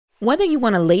Whether you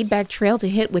want a laid-back trail to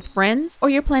hit with friends or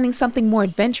you're planning something more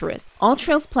adventurous, All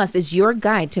Trails Plus is your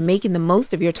guide to making the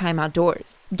most of your time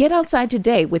outdoors. Get outside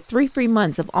today with 3 free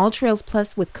months of All Trails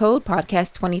Plus with code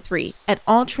podcast23 at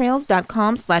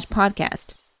alltrails.com/podcast.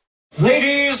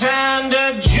 Ladies and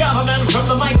gentlemen, from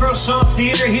the Microsoft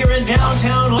Theater here in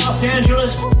downtown Los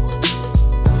Angeles,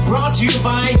 brought to you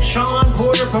by Sean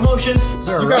Porter Promotions. You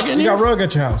got rug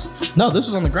at your house? No, this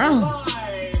was on the ground.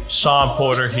 Sean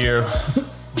Porter here,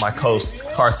 my host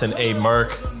Carson A.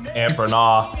 Merck, and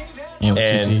Bernard,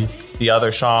 and the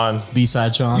other Sean.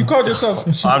 B-side Sean. You called yourself?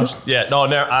 I'm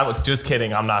just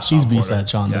kidding. I'm not Sean He's Porter. B-side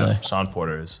Sean today. Sean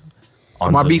Porter is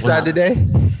on my B-side today?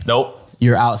 Nope.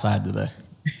 You're outside today.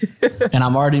 And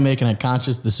I'm already making a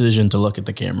conscious decision to look at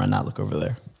the camera and not look over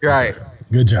there. Right.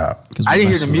 Good job. I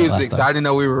didn't hear the music, so I didn't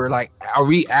know we were like, are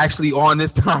we actually on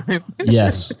this time?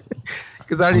 Yes.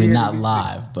 Because I mean, not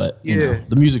live, but you know,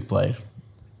 the music played.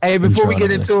 Hey, before we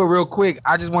get into it real quick,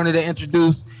 I just wanted to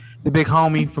introduce the big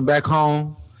homie from back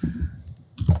home.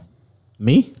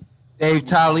 Me? Dave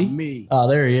Talley. Me. Oh,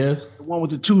 there he is. The one with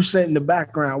the 2 cent in the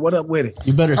background. What up with it?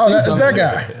 You better sing something. That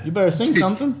guy. You better sing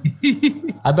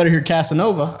something. I better hear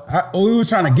Casanova. We were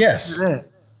trying to guess.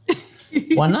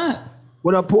 Why not?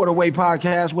 What up, Porter Way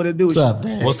Podcast? What it do? What's up,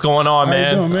 Dave? What's going on, man?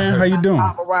 How you doing, man? How you doing?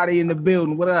 Paparazzi in the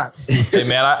building. What up? Hey,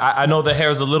 man, I know the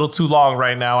hair's a little too long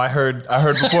right now. I heard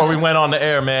before we went on the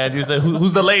air, man. You said,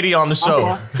 who's the lady on the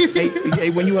show?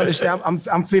 Hey, when you understand,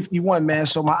 I'm 51, man,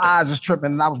 so my eyes is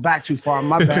tripping and I was back too far.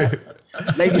 My bad.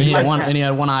 And he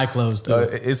had one eye closed, too.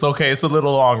 It's okay. It's a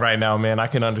little long right now, man. I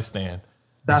can understand.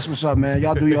 That's what's up, man.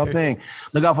 Y'all do your thing.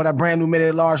 Look out for that brand new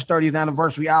Minute Large 30th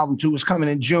anniversary album, too. It's coming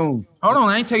in June. Hold on,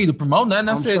 I ain't tell you to promote nothing.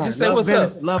 I said, just say what's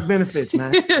up. Love benefits,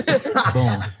 man. Boom.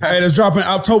 Hey, it's dropping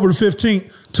October the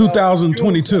 15th,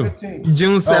 2022.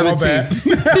 June 17th.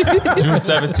 June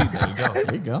 17th.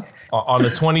 There you go. On the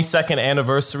 22nd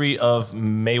anniversary of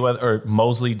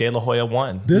Mosley De La Hoya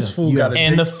 1. This fool got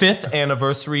And the 5th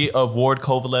anniversary of Ward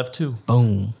Kovalev 2.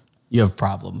 Boom. You have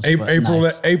problems. April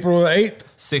 8th.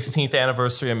 16th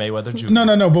anniversary of Mayweather Jr.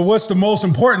 No. But what's the most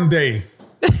important day?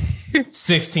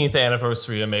 16th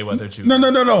anniversary of Mayweather Jr. No.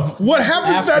 What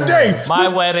happens that day? My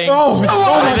wedding. Oh my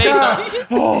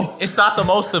God. It's not the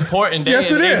most important day Yes,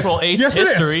 in it is. April 8th Yes,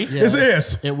 history. Yes, it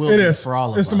is. It will be for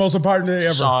all of It's us. the most important day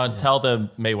ever. Sean, tell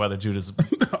them Mayweather Jr.'s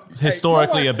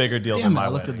historically a bigger deal than my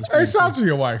wedding. Hey, shout out to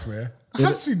your wife, man. How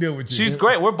does she deal with you? She's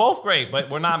great. We're both great, but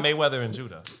we're not Mayweather and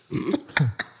Judah.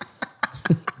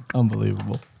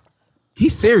 Unbelievable.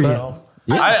 He's serious.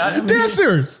 Dead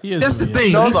serious. That's the thing.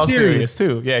 He knows I'm He's serious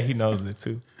too. Yeah, he knows it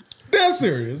too. Dead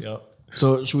serious. Yep.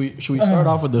 So should we start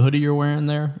off with the hoodie you're wearing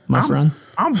there, my friend?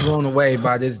 I'm blown away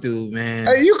by this dude, man.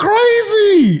 Hey, you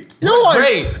crazy. Your wife,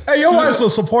 great. Hey, your wife's a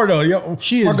supporter.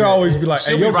 She is My girl great. always be like,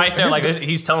 She'll hey, be right there like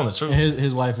he's telling the truth.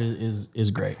 His wife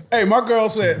is great. Hey, my girl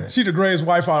said she the greatest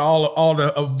wife out of all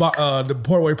the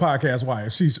Portway podcast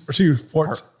wives. She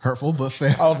supports. Hurtful but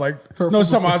fair. I was like, no,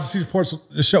 somehow she supports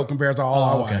the show compared to all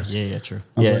our Okay. wives. Yeah, true.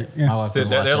 like, yeah. My wife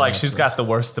They're like, she's got the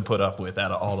worst to put up with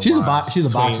out of all of She's wives.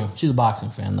 She's a boxing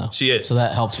fan though. She is. So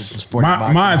that helps with the sport.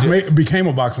 Mine's became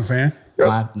a boxing fan.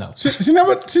 No. She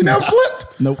never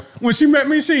flipped. Nope. When she met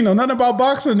me, she didn't know nothing about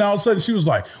boxing. And all of a sudden, she was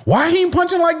like, "Why he ain't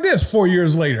punching like this?" 4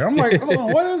 years later, I'm like, "Oh,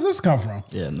 where does this come from?"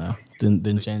 Yeah, no.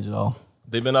 Didn't change at all.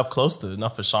 They've been up close to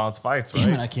enough for Sean's fights, right?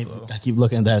 Damn it, I keep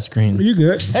looking at that screen. You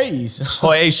good? Hey,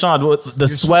 Hey, Sean, the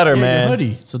sweater, your man.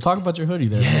 hoodie. So talk about your hoodie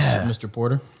there, Mr.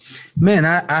 Porter. Man,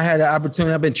 I had the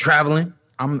opportunity. I've been traveling.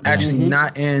 I'm actually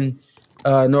not in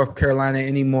North Carolina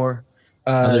anymore.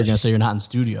 I thought you were gonna say you're not in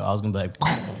studio. I was gonna be like,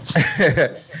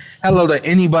 hello to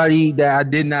anybody that I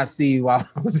did not see while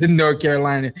I was in North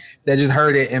Carolina that just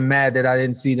heard it and mad that I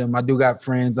didn't see them. I do got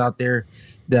friends out there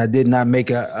that I did not make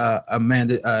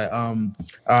Petey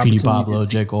Pablo,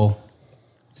 J. Cole.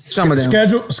 Some of them.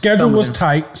 Schedule was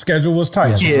tight. Schedule was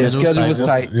tight. Yeah, schedule was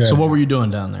tight. Yeah. So what were you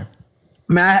doing down there?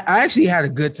 Man, I actually had a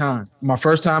good time. My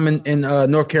first time in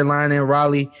North Carolina in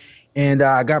Raleigh, and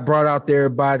I got brought out there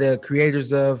by the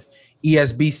creators of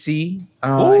ESBC.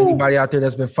 Anybody out there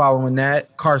that's been following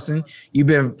that? Carson, you've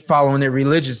been following it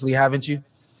religiously, haven't you?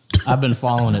 I've been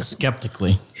following it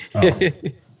skeptically.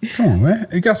 Come on, man.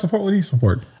 You got support what he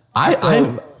support.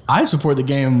 I support the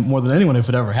game more than anyone if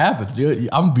it ever happens. I'm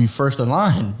gonna be first in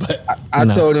line. But I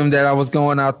told them that I was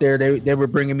going out there. They were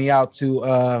bringing me out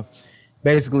to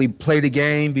basically play the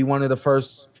game, be one of the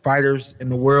first fighters in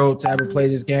the world to ever play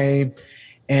this game.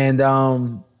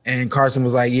 And Carson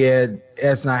was like, "Yeah,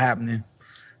 that's not happening."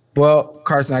 Well,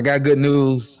 Carson, I got good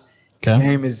news. Okay. The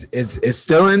game is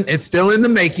still in the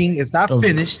making. It's not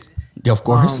finished. Of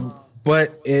course.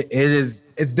 but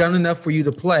it's done enough for you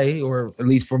to play, or at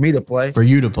least for me to play. For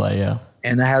you to play, yeah.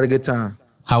 And I had a good time.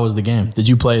 How was the game? Did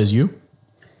you play as you?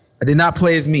 I did not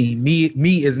play as me.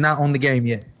 Me is not on the game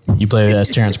yet. You played as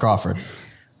Terrence Crawford.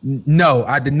 No,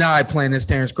 I denied playing as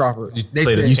Terrence Crawford. You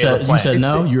said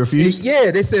no. You refused.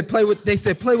 Yeah, they said play with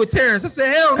Terrence. I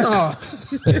said hell no.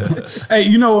 Hey,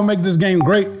 you know what make this game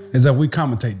great is that we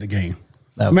commentate the game.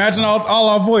 Imagine all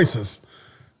our voices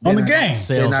on the game.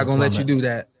 They're not gonna let you do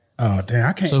that. Oh damn,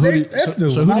 I can't. So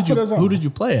who did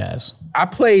you play as? I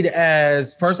played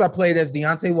as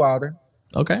Deontay Wilder.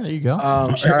 Okay, there you go.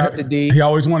 Shout out to D. He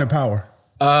always wanted power.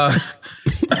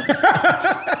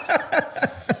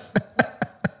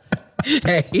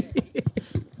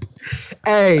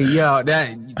 Hey, yo,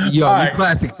 you right.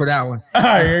 Classic for that one. All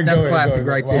right, that's classic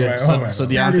right there. So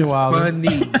Deontay Wilder.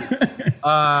 Funny.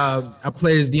 I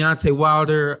played as Deontay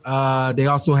Wilder. They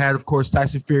also had, of course,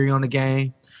 Tyson Fury on the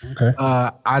game. Okay.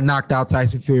 I knocked out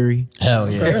Tyson Fury. Hell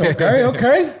yeah.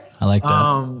 Okay. I like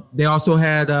that. They also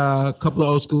had a couple of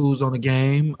old schools on the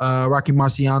game, Rocky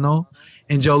Marciano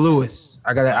and Joe Louis.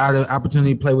 I got an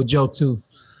opportunity to play with Joe too.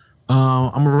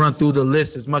 I'm gonna run through the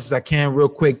list as much as I can real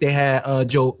quick. They had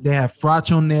they had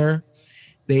Froch on there.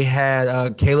 They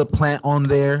had Caleb Plant on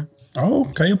there.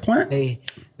 Oh, Caleb Plant. They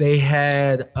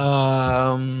had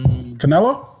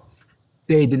Canelo.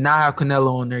 They did not have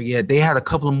Canelo on there yet. They had a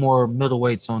couple of more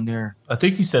middleweights on there. I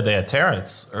think you said they had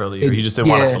Terrence earlier. You just didn't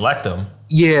want to select them.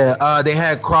 Yeah, they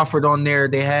had Crawford on there.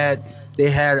 They had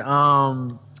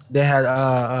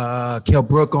Kell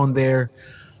Brook on there.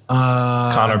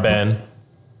 Conor Ben.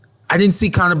 I didn't see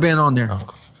Conor Ben on there.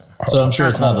 Oh. So I'm sure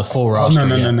it's not the full roster.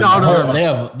 No. They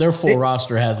have their full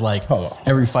roster has like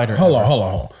every fighter. Hold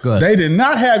on. Go ahead. They did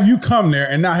not have you come there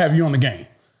and not have you on the game.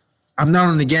 I'm not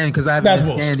on the game because I haven't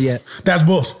been scanned yet. That's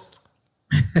bullshit.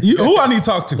 Who I need to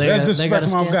talk to? That's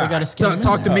disrespect my guy.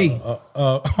 Talk to me.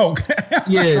 Okay.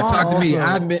 Yeah, talk to me.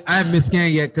 I haven't been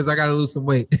scanned yet because I got to lose some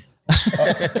weight.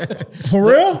 For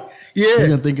real? Yeah. You're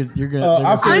gonna think you're gonna.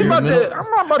 I'm not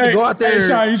about to go out there.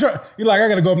 Hey, Sean, you're like, I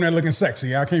gotta go up there looking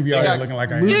sexy. I can't be out here looking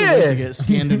like I am. To get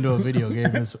scanned into a video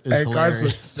game is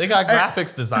hilarious. They got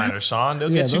graphics designers, Sean. They'll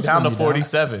get you down to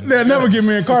 47. They'll never get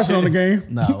me and Carson on the game.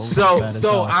 No.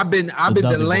 So I've been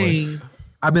delaying. Boys.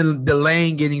 I've been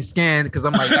delaying getting scanned because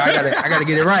I'm like, I gotta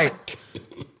get it right.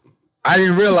 I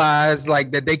didn't realize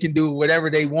like that they can do whatever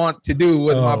they want to do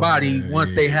with my body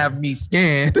once they have me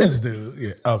scanned. This dude,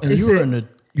 yeah. Okay. And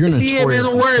you're man,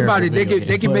 don't worry about it. They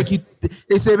can make you.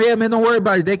 They said, yeah, man, don't worry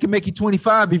about it. They can make you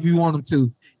 25 if you want them to.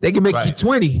 They can make you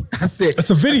 20. I said,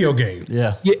 it's a video game.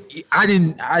 Yeah. I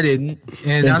didn't.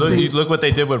 And look what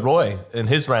they did with Roy in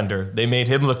his render. They made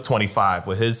him look 25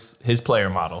 with his player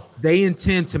model. They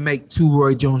intend to make 2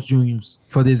 Roy Jones Jr.'s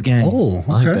for this game. Oh,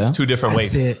 okay. I like that. 2 different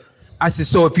weights. I said,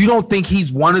 so if you don't think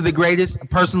he's one of the greatest,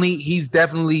 personally, he's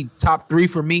definitely top 3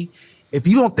 for me. If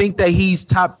you don't think that he's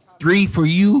top 3 for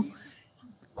you,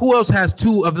 who else has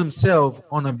 2 of themselves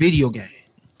on a video game?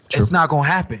 True. It's not gonna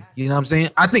happen. You know what I'm saying?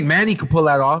 I think Manny could pull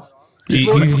that off.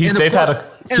 Floyd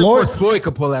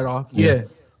could pull that off. Yeah.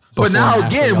 But now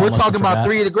again, we're talking about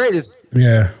 3 of the greatest.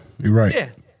 Yeah, you're right. Yeah.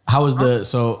 How was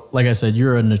so like I said,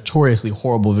 you're a notoriously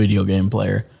horrible video game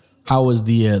player. How was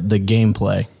the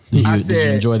gameplay? Did you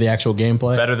enjoy the actual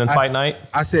gameplay? Better than Fight Night?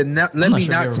 I said, let me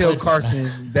not tell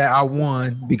Carson that I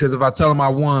won, because if I tell him I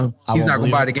won, he's not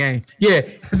going to buy the game. Yeah,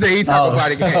 I said he's not going to buy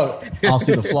the game. I'll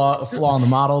see the flaw in the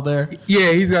model there.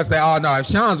 Yeah, he's going to say, oh, no, if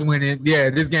Sean's winning,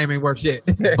 this game ain't worth shit.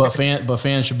 but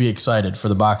fans should be excited for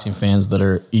the boxing fans that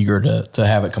are eager to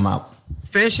have it come out.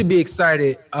 Fans should be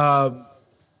excited.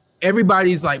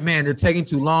 Everybody's like, man, they're taking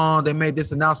too long. They made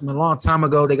this announcement a long time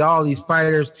ago. They got all these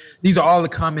fighters. These are all the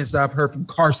comments I've heard from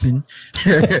Carson.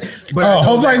 But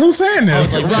who's saying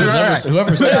this?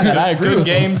 Whoever said that, I agree. Good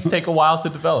games take a while to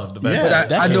develop.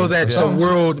 I know that the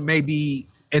world may be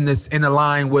in the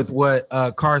line with what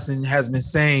Carson has been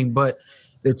saying, but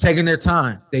they're taking their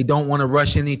time. They don't want to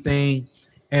rush anything.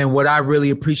 And what I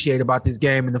really appreciate about this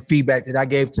game and the feedback that I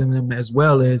gave to them as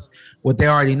well is what they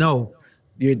already know.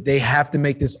 They have to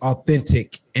make this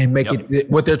authentic and make it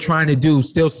what they're trying to do.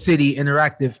 Steel City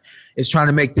Interactive is trying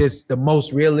to make this the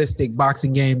most realistic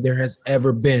boxing game there has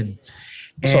ever been.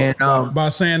 And so by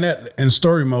saying that, in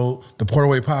story mode, the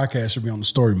Portaway podcast should be on the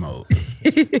story mode.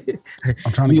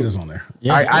 I'm trying to get this on there.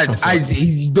 Yeah,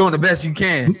 he's doing the best you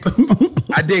can.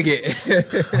 I dig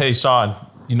it. Hey, Sean.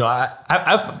 You know,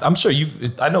 I'm sure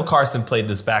I know Carson played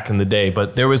this back in the day,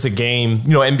 but there was a game,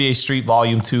 NBA Street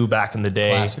Volume 2 back in the day.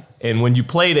 Classic. And when you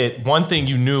played it, one thing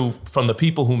you knew from the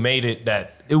people who made it,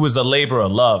 that it was a labor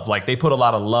of love. Like, they put a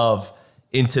lot of love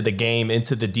into the game,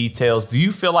 into the details. Do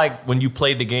you feel like when you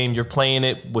played the game, you're playing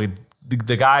it with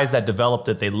the guys that developed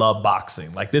it, they love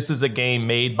boxing. Like, this is a game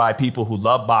made by people who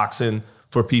love boxing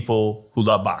for people who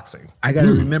love boxing. I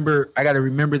gotta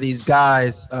remember these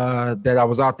guys that I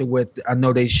was out there with. I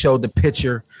know they showed the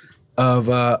picture of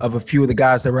a few of the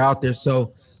guys that were out there.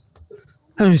 So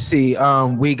let me see.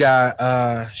 We got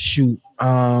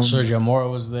Sergio Mora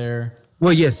was there.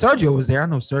 Well, yeah, Sergio was there. I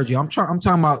know Sergio. I'm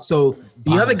talking about. So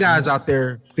the other guys out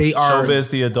there, they are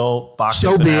Showbiz, the adult boxing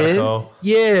Showbiz. Fanatico.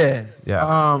 Yeah.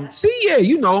 Yeah.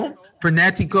 You know,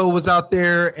 Fanatico was out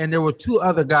there, and there were two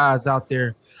other guys out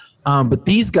there. But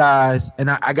these guys,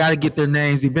 and I got to get their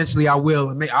names. Eventually, I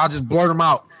will, and I'll just blurt them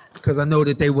out because I know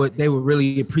that they would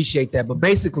really appreciate that. But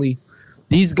basically,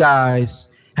 these guys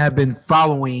have been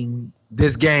following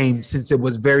this game since it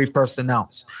was very first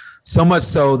announced. So much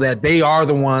so that they are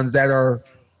the ones that are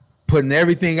putting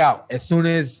everything out. As soon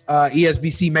as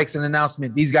ESBC makes an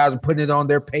announcement, these guys are putting it on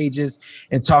their pages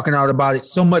and talking out about it.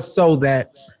 So much so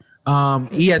that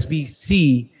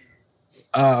ESBC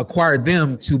acquired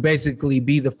them to basically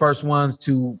be the first ones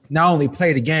to not only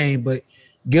play the game, but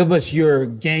give us your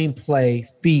gameplay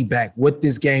feedback, what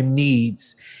this game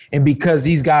needs. And because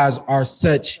these guys are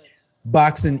such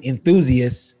boxing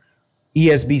enthusiasts,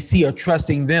 ESBC are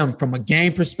trusting them from a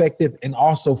game perspective and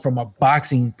also from a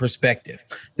boxing perspective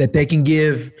that they can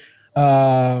give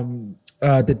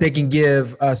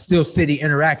Steel City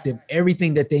Interactive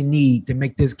everything that they need to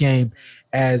make this game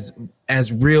as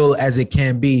real as it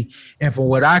can be. And from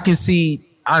what I can see,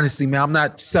 honestly, man, I'm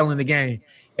not selling the game.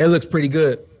 It looks pretty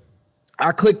good.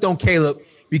 I clicked on Caleb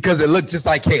because it looked just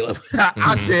like Caleb.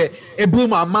 I said, it blew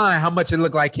my mind how much it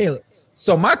looked like Caleb.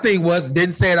 So my thing was,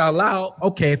 didn't say it out loud.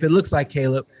 Okay, if it looks like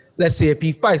Caleb, let's see if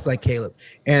he fights like Caleb.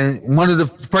 And one of the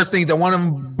first things that one of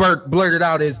them blurted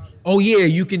out is, "Oh yeah,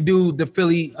 you can do the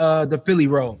Philly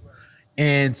roll."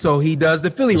 And so he does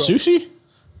the Philly roll. Sushi?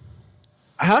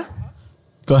 Huh?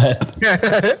 Go ahead.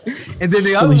 And then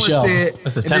the other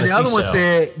one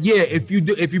said, "Yeah,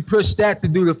 if you push that to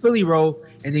do the Philly roll,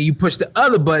 and then you push the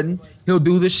other button, he'll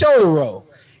do the shoulder roll."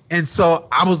 And so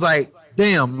I was like,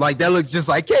 "Damn, like that looks just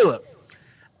like Caleb."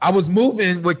 I was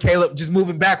moving with Caleb, just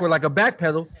moving backward like a back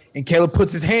pedal, and Caleb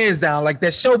puts his hands down like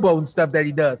that showboat and stuff that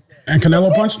he does. And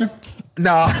Canelo punched him?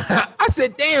 No, I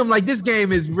said, damn, like this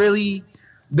game is really,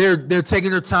 they're taking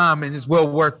their time and it's well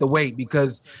worth the wait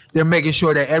because they're making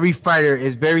sure that every fighter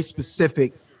is very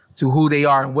specific to who they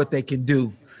are and what they can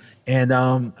do. And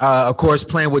of course,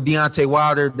 playing with Deontay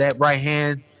Wilder, that right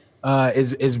hand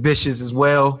is vicious as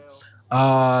well.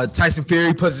 Tyson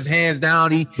Fury puts his hands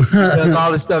down. He does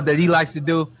all the stuff that he likes to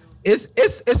do.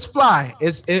 It's fly.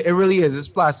 It really is. It's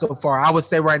fly so far. I would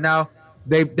say right now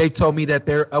they told me that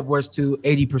they're upwards to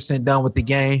 80% done with the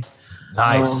game.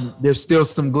 Nice. There's still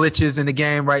some glitches in the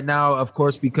game right now, of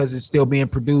course, because it's still being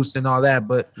produced and all that.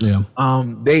 But yeah,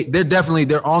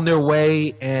 they're on their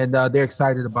way and they're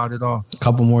excited about it all. A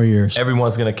couple more years.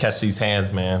 Everyone's gonna catch these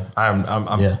hands, man.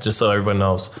 I'm just so everyone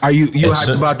knows. Are you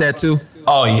hyped about that too?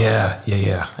 Oh yeah.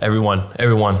 Everyone.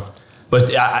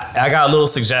 But I got a little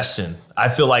suggestion. I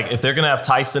feel like if they're gonna have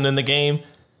Tyson in the game,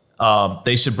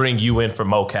 they should bring you in for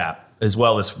mocap as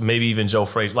well as maybe even Joe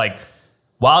Frazier. Like,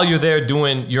 while you're there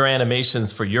doing your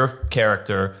animations for your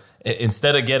character,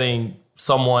 instead of getting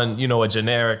someone, a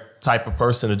generic type of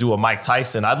person to do a Mike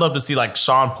Tyson, I'd love to see like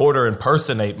Sean Porter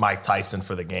impersonate Mike Tyson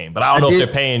for the game. But I don't know if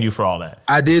they're paying you for all that.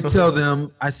 I did tell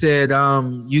them, I said,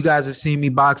 you guys have seen me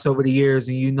box over the years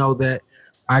and you know that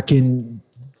I can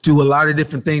do a lot of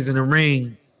different things in the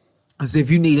ring. I said,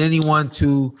 if you need anyone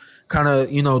to kind of,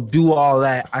 do all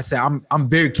that, I said, I'm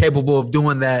very capable of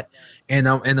doing that. And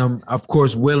I'm of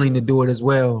course willing to do it as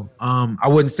well. I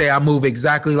wouldn't say I move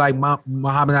exactly like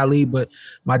Muhammad Ali, but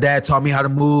my dad taught me how to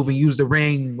move and use the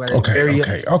ring. Okay. Early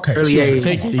age.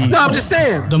 Take it easy. No, I'm just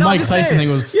saying. The Mike Tyson thing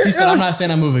was. He said, "I'm not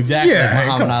saying I move exactly like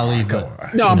Muhammad Ali, but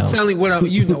no, I'm telling you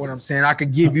you know what I'm saying. I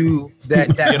could give you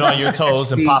that get on your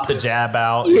toes and pop the jab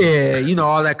out. Yeah,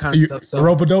 all that kind of stuff. So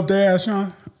rope a dope their ass,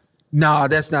 Sean? No,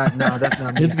 that's not me.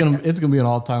 It's gonna be an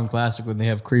all-time classic when they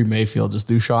have Creed Mayfield just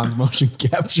do Sean's motion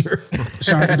capture.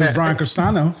 Sean can do Brian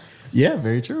Castano. Yeah,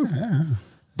 very true. Yeah.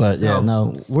 But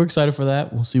we're excited for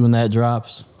that. We'll see when that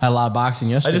drops. Had a lot of boxing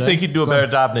yesterday. I just think he'd do a better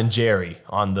job than Jerry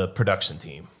on the production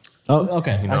team. Oh,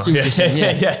 okay. I see what you're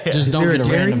saying. Yeah. Just don't get a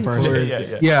random person.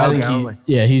 Yeah. I think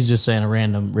he's just saying a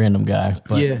random guy.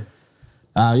 But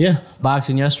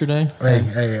boxing yesterday.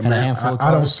 Hey, man,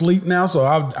 I don't sleep now, so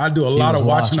I do a lot of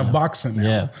watching the boxing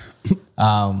now.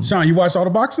 Yeah. Sean, you watch all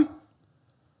the boxing?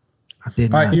 I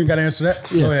did not. All right, you got to answer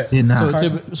that? Yeah. Go ahead. Did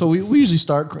not. So we usually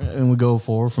start and we go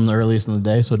forward from the earliest in the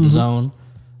day. So DAZN.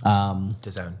 I'm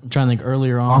trying to think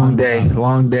earlier on.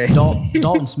 Long day.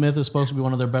 Dalton Smith is supposed to be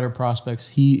one of their better prospects.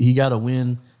 He got a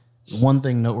win one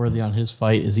thing noteworthy on his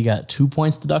fight is he got 2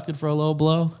 points deducted for a low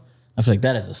blow. I feel like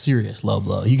that is a serious low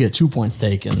blow. You get 2 points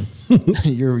taken,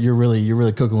 you're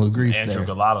really cooking with grease Andrew there.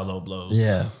 Galata low blows.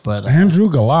 Yeah, but Andrew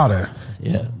Galata.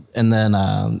 yeah, and then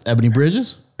Ebony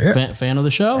Bridges, fan of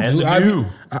the show, And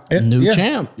the new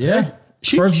champ. Yeah,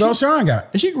 First belt Sean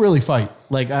got. She can really fight.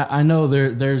 Like I know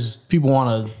there's people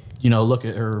want to look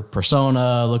at her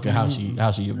persona, look at how she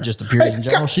just appears in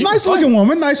general. She nice looking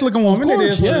woman. Nice looking woman. It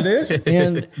is what it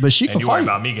is. But she can And you fight. worry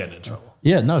about me getting in trouble.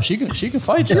 Yeah, no, she can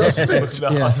fight. She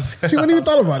wouldn't even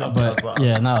thought about it. But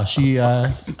yeah, no, she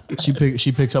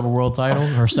picks up a world title.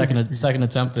 Her second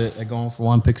attempt at going for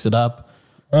one, picks it up.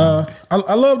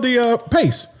 I love the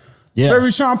pace. Yeah,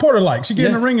 very Sean Porter like. She get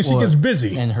in the ring and she gets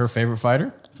busy. And her favorite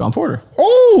fighter, Sean Porter.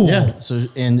 Oh, yeah. So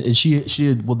and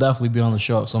she will definitely be on the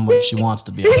show if somebody she wants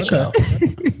to be on the show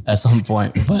at some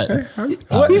point. But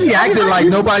he acted like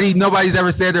nobody's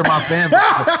ever said they're my family.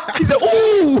 He said,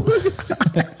 "Ooh."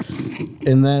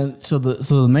 And then so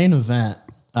the main event,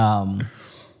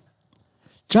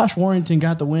 Josh Warrington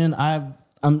got the win.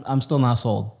 I'm still not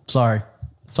sold. Sorry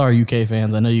UK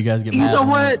fans. I know you guys get mad. You know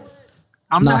what?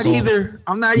 I'm not either.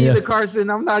 I'm not either, Carson.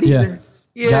 I'm not either.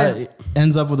 Yeah.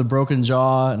 Ends up with a broken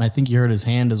jaw, and I think he hurt his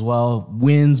hand as well.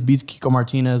 Wins, beats Kiko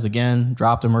Martinez again,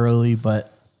 dropped him early,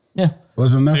 but yeah.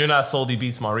 Wasn't enough. So you're not sold he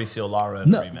beats Mauricio Lara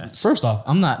in the rematch? First off,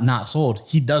 I'm not sold.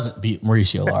 He doesn't beat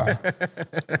Mauricio Lara.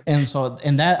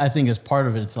 and that I think is part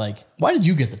of it. It's like, why did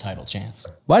you get the title chance?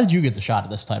 Why did you get the shot at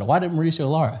this title? Why did Mauricio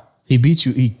Lara? He beat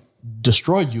you. He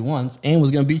destroyed you once and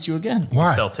was going to beat you again.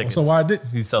 Why? Sell tickets. So why did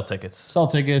he sell tickets? Sell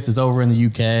tickets. It's over in the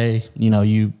UK.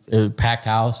 You packed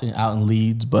house out in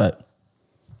Leeds, but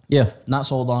yeah, not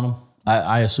sold on him.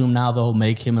 I assume now they'll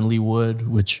make him and Lee Wood,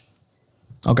 which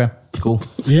okay, cool.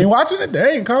 You ain't watching it?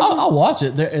 They ain't coming. I'll watch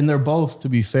it. They're both, to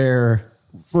be fair.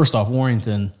 First off,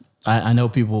 Warrington. I know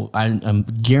people. I'm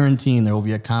guaranteeing there will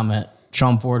be a comment.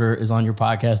 Sean Porter is on your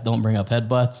podcast. Don't bring up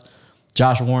headbutts.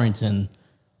 Josh Warrington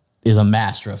is a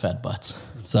master of headbutts.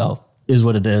 So is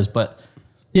what it is. But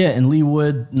yeah, and Lee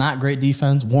Wood, not great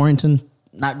defense. Warrington,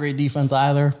 not great defense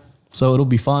either. So it'll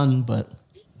be fun, but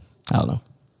I don't know.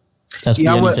 That's any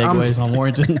takeaways on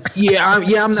Warrington. I'm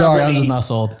not. Sorry, really, I'm just not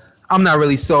sold. I'm not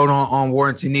really sold on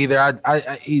Warrington either.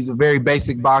 He's a very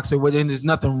basic boxer, and there's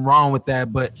nothing wrong with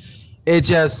that. But it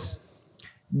just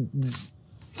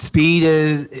speed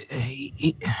is.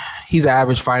 He's an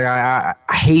average fighter. I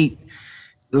hate.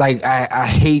 Like I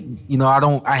hate,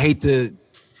 I hate to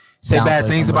say bad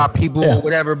things about people or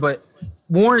whatever, but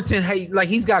Warrington,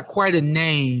 he's got quite a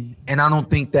name, and I don't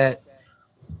think that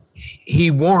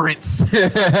he warrants.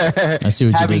 I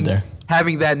see what you did there.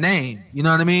 Having that name, you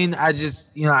know what I mean? I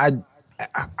just, I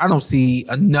don't see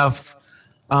enough.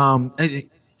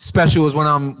 Special is what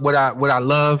I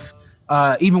love.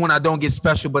 Even when I don't get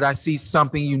special, but I see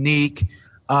something unique.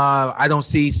 I don't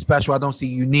see special. I don't see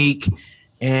unique.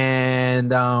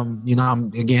 And I'm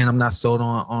not sold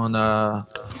on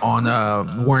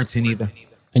Warrington either.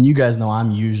 And you guys know I'm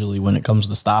usually, when it comes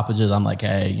to stoppages, I'm like,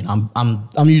 hey, I'm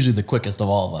usually the quickest of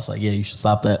all of us. Like, yeah, you should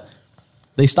stop that.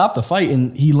 They stopped the fight,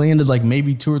 and he landed like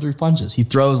maybe 2 or 3 punches. He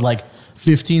throws like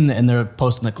 15, and they're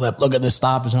posting the clip. Look at this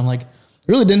stoppage. And I'm like,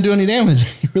 he really didn't do any damage.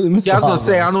 He really missed. Yeah, I was gonna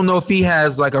say, I don't know if he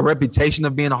has like a reputation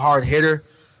of being a hard hitter,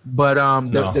 but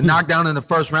the knockdown in the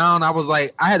first round, I was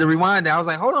like, I had to rewind that. I was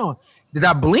like, hold on. Did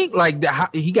I blink? Like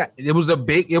it was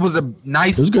a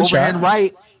nice overhand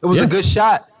right. It was a good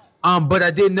shot. But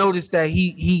I did notice that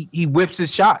he whips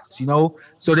his shots,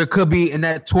 So there could be in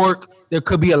that torque, there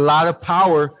could be a lot of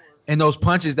power in those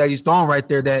punches that he's throwing right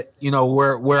there that,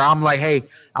 where I'm like, hey,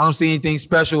 I don't see anything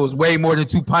special. It was way more than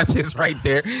 2 punches right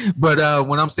there. But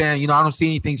when I'm saying, I don't see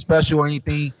anything special or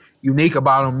anything unique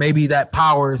about him, maybe that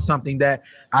power is something that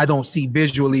I don't see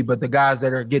visually, but the guys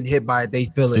that are getting hit by it, they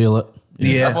feel it.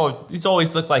 Yeah, he's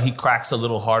always looked like he cracks a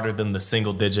little harder than the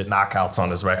single-digit knockouts on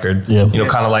his record. Yeah,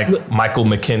 kind of like Michael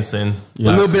McKinson. A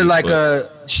little bit like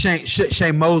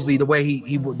Shane Mosley, the way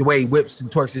he whips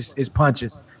and torques his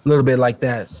punches, a little bit like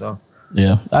that. So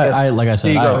yeah, I like I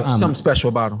said, something special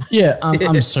about him. Yeah,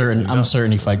 I'm certain. I'm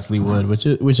certain he fights Lee Wood, which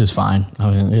is fine. I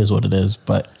mean, it is what it is.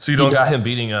 But so you don't got him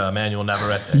beating Manuel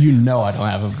Navarrete? I don't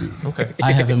have him beating. Okay,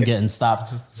 I have him getting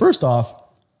stopped. First off,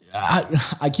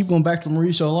 I keep going back to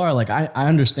Mauricio Lara. Like I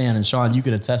understand, and Sean, you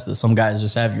could attest that some guys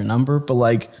just have your number, but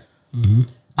like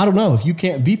I don't know, if you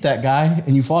can't beat that guy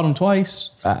and you fought him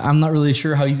twice, I'm not really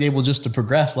sure how he's able just to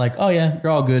progress. Like, oh yeah,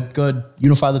 you're all good,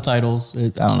 unify the titles. I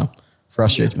don't know,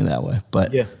 frustrates me that way.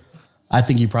 But yeah, I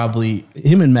think him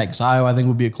and Magsayo, I think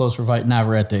would be a closer fight.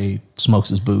 Navarrete smokes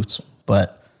his boots,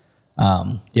 but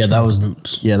that was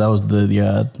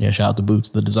the shout out to Boots,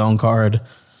 the DAZN card.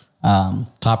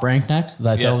 Top Rank next. Did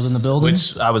I tell was in the building?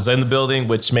 Which I was in the building,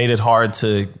 which made it hard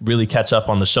to really catch up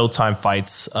on the Showtime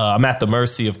fights. I'm at the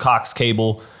mercy of Cox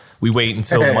Cable. We wait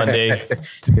until Monday.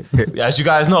 As you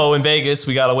guys know, in Vegas,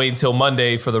 we got to wait until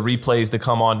Monday for the replays to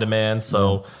come on demand.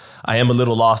 So I am a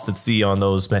little lost at sea on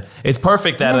those, man. It's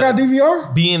perfect that you got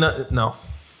DVR? No.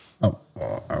 Oh,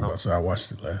 I was about to say I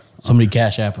watched it last. Somebody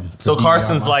cash app him. So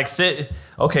Carson's like, sit.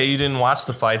 Okay, you didn't watch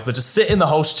the fights, but just sit in the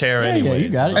host chair anyway. Yeah,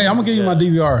 you got it. Hey, I'm gonna give you my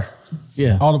DVR.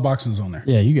 Yeah, all the boxing's on there.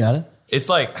 Yeah, you got it. It's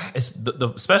like,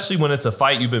 especially when it's a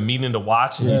fight you've been meaning to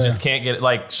watch and you just can't get it.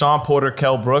 Like Sean Porter,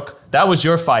 Kell Brook, that was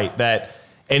your fight that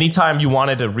anytime you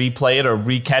wanted to replay it or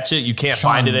recatch it, you can't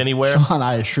find it anywhere. Sean,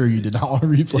 I assure you did not want to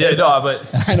replay it. Yeah, no,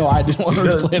 but I know I didn't want to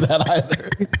replay that either.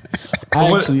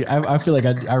 I feel like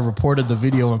I reported the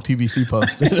video on PBC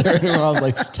posted. I was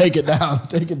like, take it down.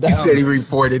 He said he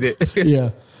reported it. Yeah.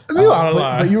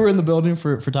 But you were in the building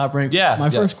for Top Rank. Yeah. My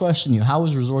first question, how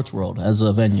was Resorts World as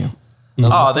a venue? It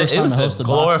was a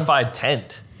glorified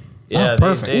tent. Yeah,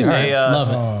 perfect. They love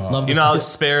it. Love you know,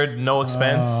 spared no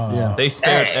expense. They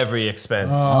spared every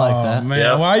expense. I like that.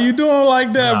 Man, why you doing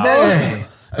like that,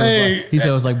 bro? Hey, he said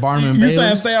it was like Barnum and You Bailey.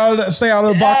 saying stay out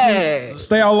of the boxing,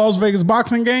 stay out of Las Vegas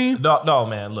boxing game? No,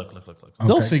 man. Look.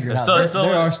 They'll figure it out.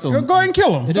 There are still. Go ahead and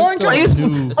kill him. Go ahead and kill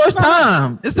him. It's the first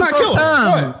time. It's the first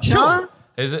time. Sean?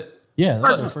 Is it? Yeah,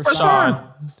 that's the first time.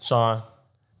 Sean.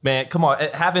 Man, come on.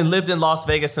 Having lived in Las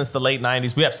Vegas since the late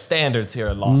 90s, we have standards here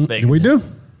in Las Vegas. We do.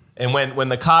 And when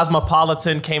the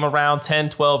Cosmopolitan came around 10,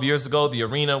 12 years ago, the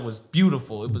arena was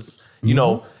beautiful. It was,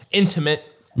 intimate,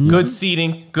 good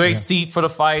seating, great seat for the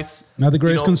fights. Not the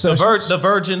greatest concessions. The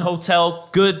Virgin Hotel,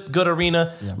 good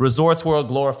arena. Yeah. Resorts World,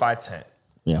 glorified tent.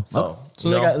 Yeah. So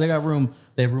they got room.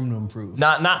 They have room to improve.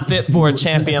 Not fit for a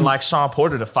champion like Sean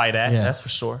Porter to fight at. Yeah. That's for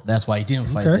sure. That's why he didn't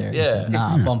fight there. He said,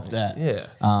 bump that.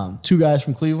 Yeah. Two guys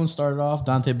from Cleveland started off.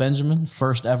 Dante Benjamin,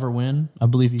 first ever win, I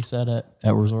believe he said at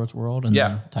Resorts World, and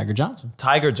then Tiger Johnson.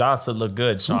 Tiger Johnson looked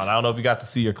good, Sean. I don't know if you got to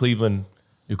see your Cleveland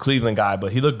guy,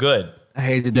 but he looked good. I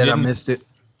hated that I missed it.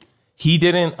 He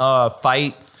didn't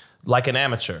fight like an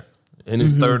amateur in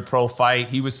his third pro fight.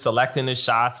 He was selecting his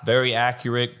shots, very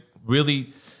accurate.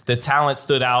 Really, the talent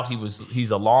stood out. He's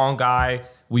a long guy.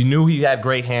 We knew he had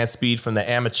great hand speed from the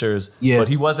amateurs, but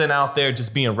he wasn't out there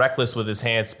just being reckless with his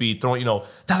hand speed, throwing,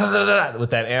 with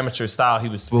that amateur style. He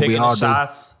was picking the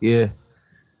shots. Yeah.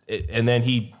 And then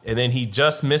he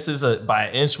just misses by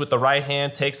an inch with the right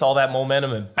hand, takes all that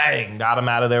momentum and bang, got him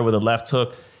out of there with a left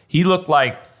hook. He looked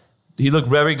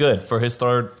very good for his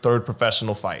third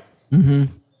professional fight.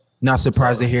 Mm-hmm. Not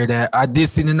surprised to hear that. I did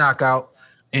see the knockout.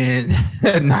 And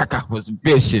that knockout was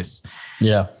vicious.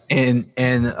 Yeah. And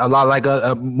a lot like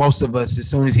most of us, as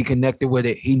soon as he connected with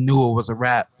it, he knew it was a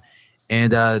wrap.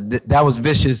 And that was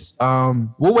vicious.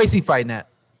 What weight is he fighting at?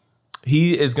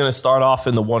 He is going to start off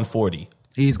in the 140.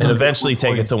 He's going to eventually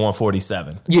take it to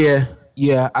 147.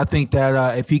 Yeah. I think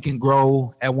that if he can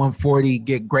grow at 140,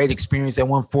 get great experience at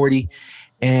 140,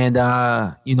 and,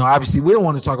 obviously we don't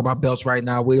want to talk about belts right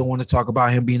now. We don't want to talk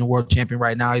about him being a world champion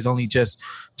right now. He's only just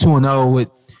 2-0 with,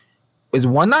 is it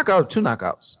one knockout or two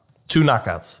knockouts? Two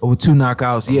knockouts. Oh, two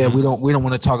knockouts. Yeah, we don't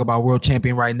want to talk about world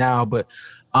champion right now, but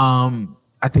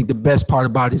I think the best part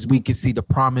about it is we can see the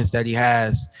promise that he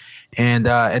has and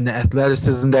the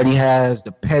athleticism that he has,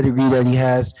 the pedigree that he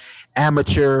has,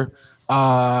 amateur.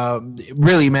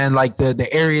 Really, man, like the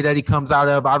area that he comes out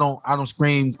of, I don't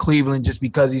scream Cleveland just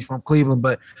because he's from Cleveland,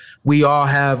 but we all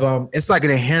have it's like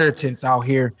an inheritance out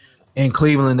here in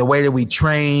Cleveland. The way that we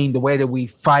train, the way that we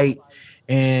fight,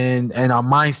 and our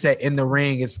mindset in the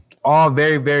ring is all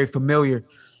very, very familiar.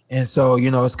 And so,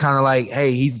 it's kind of like,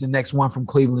 hey, he's the next one from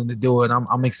Cleveland to do it.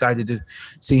 I'm excited to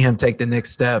see him take the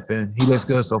next step, and he looks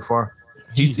good so far.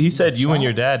 He said you and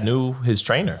your dad knew his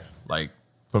trainer, like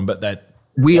from that.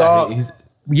 We all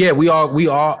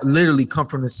literally come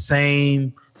from the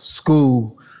same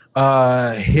school.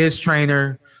 His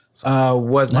trainer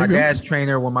was my dad's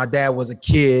trainer when my dad was a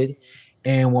kid.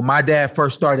 And when my dad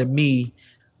first started me,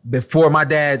 before my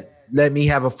dad let me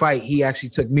have a fight, he actually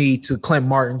took me to Clint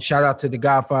Martin. Shout out to the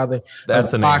Godfather.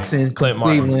 That's of boxing. Clint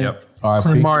Cleveland. Martin. Yep.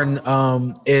 Clint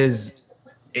Martin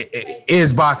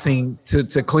is boxing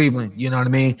to Cleveland. You know what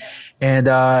I mean? And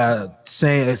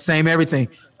same everything.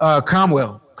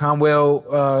 Conwell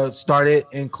started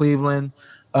in Cleveland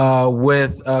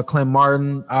with Clint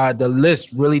Martin. The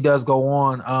list really does go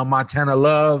on. Montana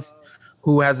Love,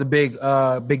 who has a big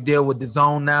deal with the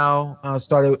Zone now,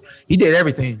 he did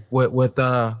everything with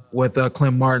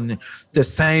Clint Martin. The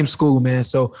same school, man.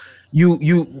 So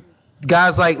you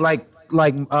guys like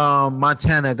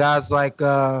Montana, guys like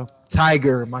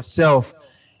Tiger, myself,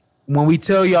 when we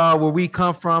tell y'all where we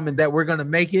come from and that we're gonna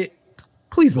make it,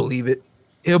 please believe it.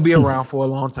 He'll be around for a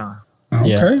long time.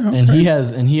 Okay. And he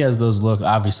has those look.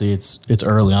 Obviously, it's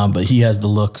early on, but he has the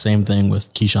look. Same thing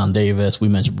with Keyshawn Davis. We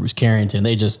mentioned Bruce Carrington.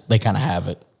 They kind of have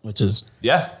it, which is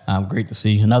great to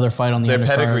see. Another fight on the undercard.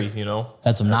 Pedigree,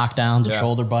 had some knockdowns, a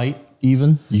shoulder bite,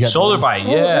 even. You got shoulder bite,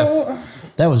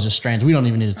 That was just strange. We don't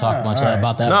even need to talk much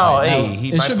about that. No, fight. hey,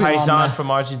 he might Paisan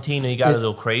from Argentina. He got a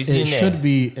little crazy. It should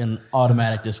be an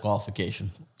automatic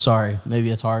disqualification. Sorry,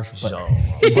 maybe it's harsh, but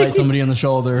he bite somebody in the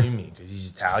shoulder. What do you mean? Because he's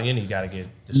Italian, he got to get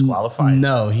disqualified.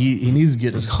 No, he needs to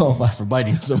get disqualified for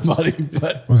biting somebody.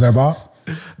 But was that Bob?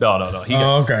 No.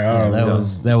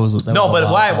 That was no.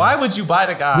 But why would you bite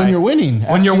a guy when you're winning?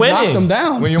 When you're winning, knocked him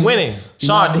down. When you're winning,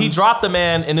 Sean, he dropped the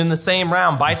man, and in the same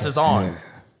round, bites his arm.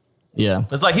 Yeah,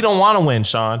 it's like he don't want to win,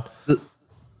 Sean.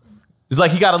 It's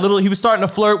like he was starting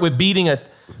to flirt with beating a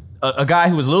guy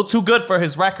who was a little too good for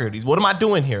his record. What am I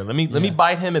doing here? Let me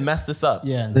bite him and mess this up.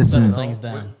 Yeah, and settle things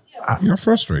down. You're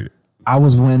frustrated. I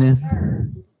was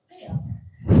winning.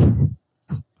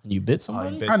 You bit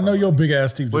somebody? I know your big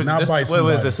ass teeth did not bite somebody.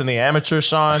 What was this in the amateur,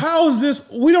 Sean? How is this?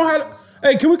 We don't have.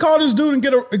 Hey, can we call this dude and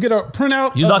get a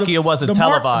printout? You lucky it wasn't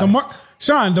televised.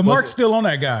 Sean, the mark's still on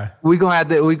that guy. We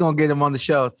gonna get him on the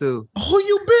show too. Who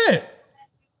you bit?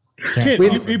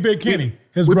 He bit Kenny.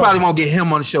 His we brother. Probably won't get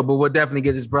him on the show, but we'll definitely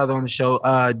get his brother on the show.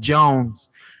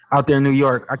 Jones out there in New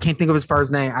York. I can't think of his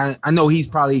first name. I know he's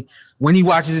probably when he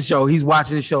watches the show, he's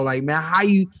watching the show like, man, how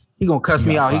you? He gonna cuss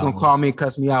me out. He gonna call me and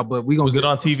cuss me out. But we gonna. Was it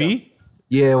on TV?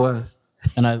 Yeah, it was.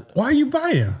 And why are you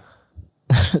biting?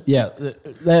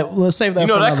 Let's save that.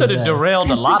 That could have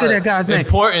derailed a lot of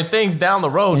important things down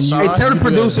the road. Sean. Hey, tell the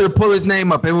producer to pull his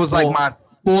name up. It was like my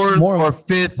fourth or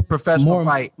fifth professional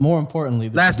fight. More importantly,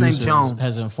 the last name Jones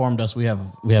has informed us we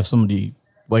have somebody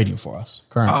waiting for us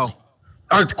currently. Oh,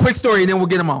 all right. Quick story, and then we'll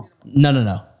get him on.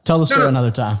 No. Tell the story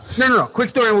another time. No. Quick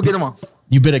story, and we'll get him on.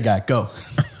 You bit a guy. Go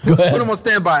ahead. Put him on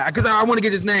standby because I want to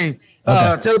get his name.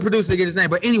 Tell the producer to get his name.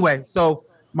 But anyway, so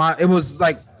it was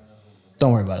like.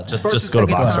 Don't worry about it. Just go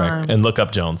to BoxRec and look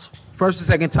up Jones. First and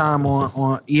second time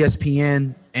on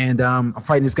ESPN, and I'm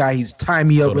fighting this guy. He's tying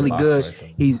me up really good.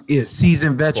 He's a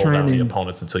seasoned veteran. Roll down the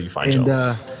opponents until you find Jones.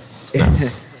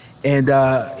 And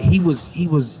he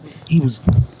was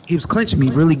clinching me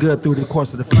really good through the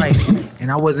course of the fight,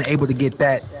 and I wasn't able to get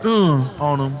that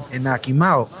on him and knock him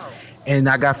out. And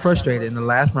I got frustrated in the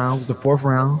last round. It was the fourth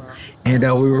round, and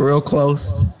we were real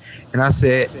close. And I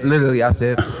said,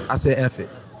 F it.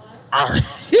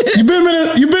 You bit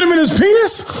him in his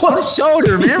penis? What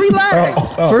shoulder, man?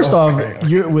 Relax. First off,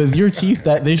 with your teeth,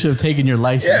 that they should have taken your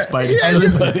license by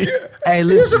anybody. Hey,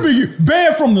 listen. You should be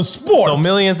banned from the sport. So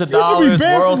millions of dollars,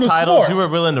 world titles. You were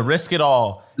willing to risk it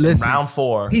all. Listen, round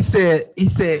 4. He said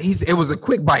it was a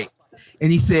quick bite,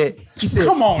 and he said,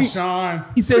 come on, Sean.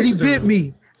 He said he bit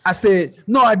me. I said,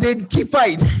 no, I didn't. Keep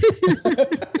fighting.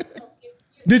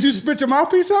 Did you spit your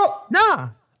mouthpiece out? Nah.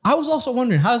 I was also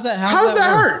wondering, how does that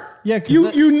hurt? Yeah,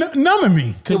 you numbing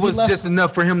me. It was just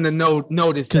enough for him to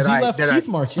notice that he left teeth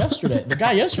marks yesterday. The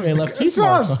guy yesterday left teeth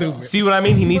marks. Stupid. See what I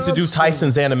mean? He needs to do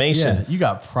Tyson's animations. Yeah, you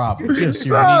got problems. He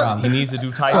needs to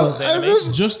do Tyson's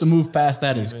animations. Just to move past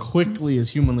that as quickly as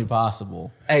humanly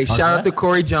possible. Hey, shout out to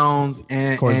Corey Jones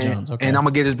and I'm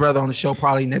gonna get his brother on the show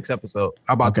probably next episode.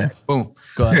 How about that? Boom.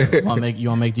 Go ahead. You want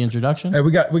to make the introduction? Hey,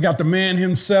 we got the man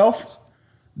himself,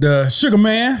 the Sugar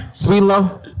Man. Sweet and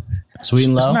Low. Sweet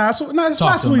and Low? It's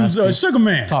not Sweet and Low. Sugar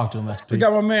Man. Talk to him, SP. We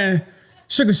got my man,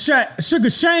 Sugar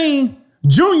Shane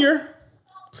Jr.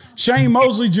 Shane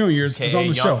Mosley Jr. is on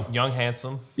the show. Young,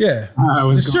 handsome. Yeah.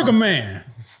 The Sugar Man.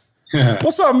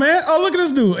 What's up, man? Oh, look at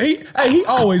this dude. He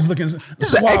always looking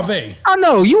suave. I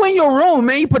know. You in your room,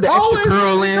 man. You put the extra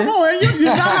curl in. Come on, man. You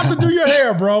not have to do your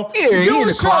hair, bro. Yeah, he in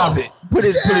the closet. Put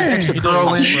his extra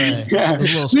curl in. Yeah.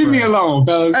 Leave me alone,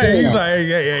 fellas. Hey, he's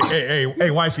like,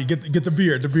 hey, wifey, get the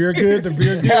beard. The beard good? The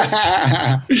beard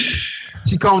good?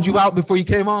 She combed you out before you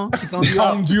came on? She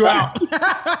combed you out.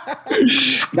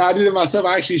 No, I did it myself.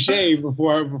 I actually shaved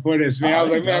before this, man. I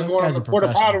was like, man, I'm going on the Porter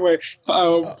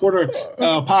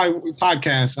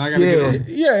podcast. So I gotta get on.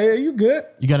 Yeah, you good.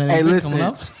 You got anything coming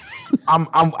up?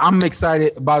 I'm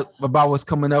excited about what's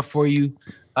coming up for you.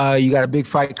 You got a big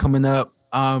fight coming up.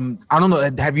 I don't know.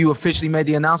 Have you officially made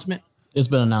the announcement? It's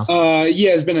been announced.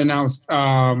 Yeah, it's been announced.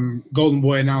 Golden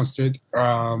Boy announced it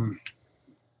a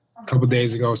couple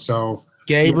days ago. So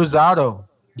Gabe Rosado.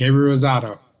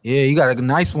 Yeah, you got a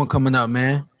nice one coming up,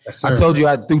 man. Yes, I told you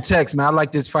through text, man. I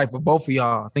like this fight for both of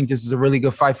y'all. I think this is a really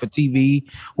good fight for TV,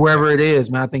 wherever it is,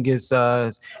 man. I think it's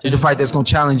a fight that's gonna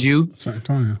challenge you,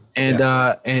 and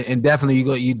definitely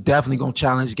you definitely gonna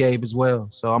challenge Gabe as well.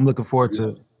 So I'm looking forward to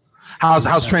it.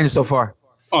 How's training so far?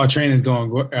 Oh, training's going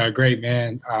great,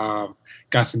 man.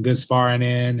 Got some good sparring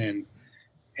in,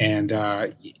 and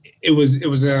it was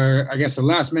I guess a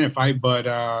last minute fight, but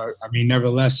I mean,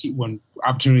 nevertheless, when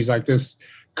opportunities like this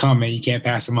come, man, you can't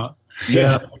pass them up.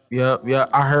 Yeah.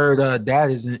 I heard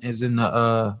Dad is in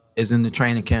the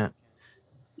training camp.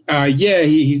 Yeah,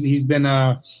 he's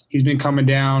been coming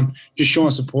down, just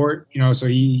showing support. You know, so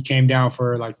he came down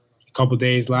for like a couple of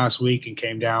days last week and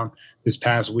came down this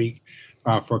past week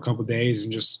for a couple of days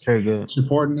and just very good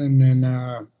supporting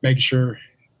and making sure,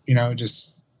 you know,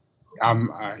 just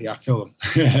I feel him.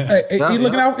 He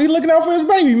looking out for his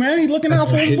baby, man. He looking out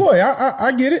for his boy.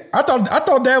 I get it. I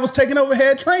thought Dad was taking over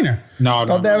head trainer. No,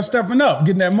 Dad was stepping up,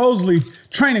 getting that Mosley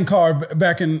training card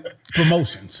back in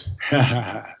promotions.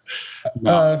 Not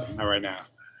right now.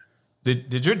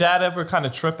 Did your dad ever kind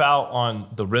of trip out on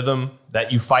the rhythm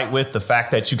that you fight with? The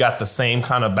fact that you got the same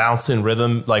kind of bouncing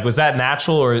rhythm, like was that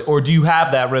natural, or do you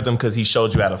have that rhythm because he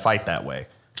showed you how to fight that way?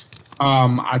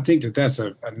 I think that's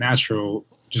a natural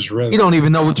just rhythm. You don't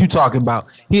even know what you're talking about.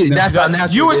 That's how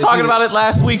natural. You were talking about it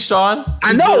last week, Sean.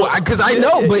 I know, because I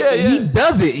know, but he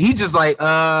does it. He just like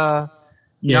what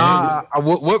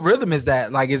rhythm is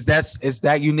that? Like, is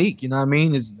that unique? You know what I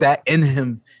mean? Is that in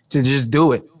him to just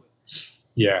do it?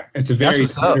 Yeah, it's a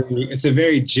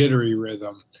very jittery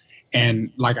rhythm,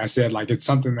 and like I said, like it's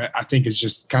something that I think is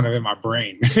just kind of in my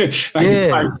brain. It's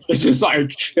just like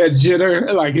that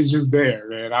jitter, like it's just there,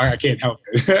 man. I can't help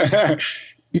it.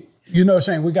 You know,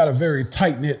 Shane, we got a very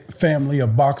tight-knit family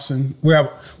of boxing. We're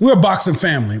a boxing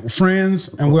family. We're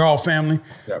friends, and we're all family.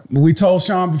 Yep. We told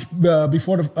Sean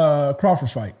before the Crawford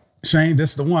fight, Shane, this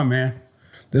is the one, man.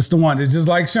 This is the one. It's just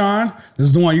like Sean. This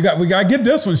is the one. We got to get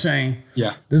this one, Shane.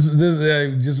 Yeah. This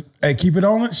just keep it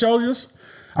on the shoulders.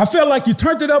 I felt like you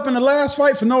turned it up in the last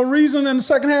fight for no reason in the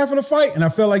second half of the fight, and I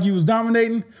felt like you was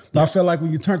dominating. But I felt like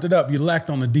when you turned it up, you lacked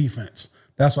on the defense.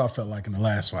 That's what I felt like in the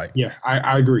last fight. Yeah,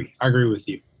 I agree. I agree with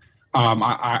you.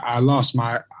 I lost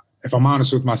if I'm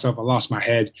honest with myself, I lost my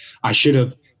head. I should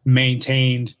have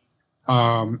maintained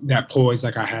that poise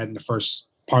like I had in the first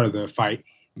part of the fight,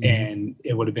 and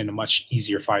it would have been a much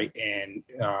easier fight and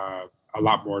a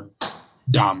lot more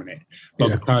dominant.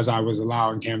 But because I was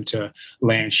allowing him to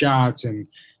land shots and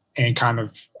kind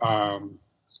of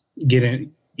get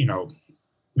in, you know,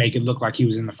 make it look like he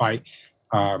was in the fight,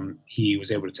 he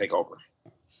was able to take over.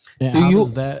 Yeah, how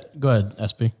was that? Go ahead,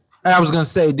 SP. I was gonna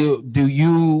say, do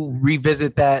you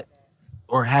revisit that,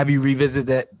 or have you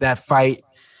revisited that fight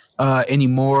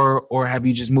anymore, or have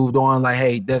you just moved on? Like,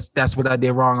 hey, that's what I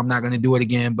did wrong. I'm not gonna do it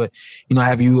again. But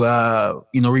have you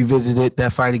revisited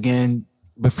that fight again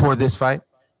before this fight?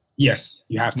 Yes,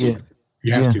 you have to. Yeah.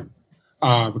 You have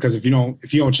to, because if you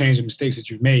don't change the mistakes that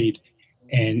you've made,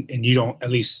 and you don't at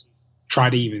least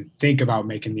try to even think about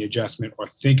making the adjustment or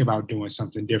think about doing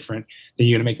something different, then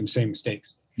you're gonna make the same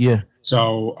mistakes. Yeah.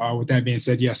 So with that being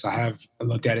said, yes, I have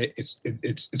looked at it.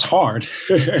 It's hard.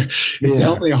 It's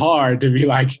definitely hard to be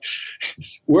like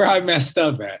where I messed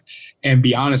up at, and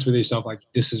be honest with yourself. Like,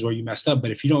 this is where you messed up. But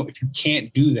if you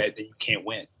can't do that, then you can't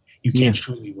win. You can't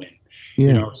truly win.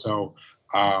 Yeah. So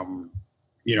I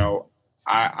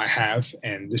have,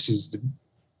 and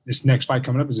this next fight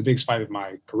coming up is the biggest fight of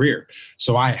my career.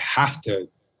 So I have to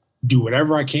do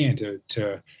whatever I can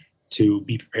to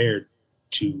be prepared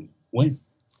to win.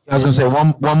 I was gonna say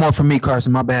one more from me,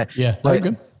 Carson. My bad. Yeah. Like,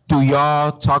 do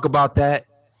y'all talk about that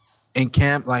in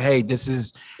camp? Like, hey, this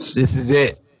is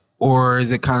it, or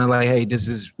is it kind of like, hey,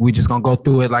 we just gonna go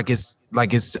through it like it's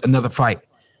another fight?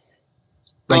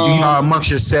 Like, do y'all amongst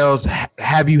yourselves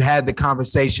have you had the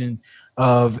conversation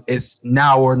of it's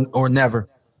now or never?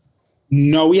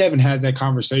 No, we haven't had that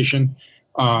conversation.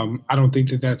 I don't think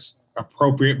that that's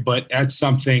appropriate, but that's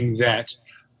something that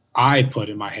I put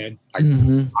in my head. Like,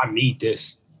 I need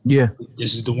this. Yeah.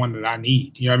 This is the one that I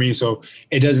need. You know what I mean? So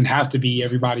it doesn't have to be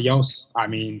everybody else. I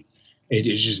mean, it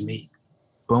is just me.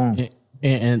 Boom.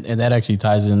 And that actually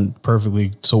ties in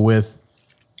perfectly. So with,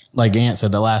 like Ant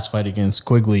said, the last fight against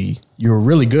Quigley, you were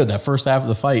really good. That first half of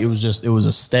the fight, it was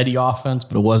a steady offense,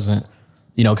 but it wasn't,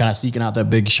 kind of seeking out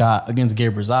that big shot. Against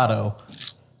Gabe Rosado,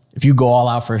 if you go all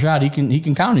out for a shot, he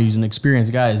can counter you. He's an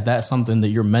experienced guy. Is that something that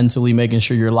you're mentally making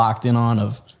sure you're locked in on,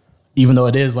 of, even though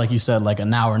it is, like you said, like a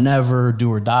now or never,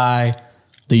 do or die,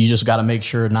 that you just got to make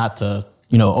sure not to,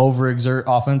 overexert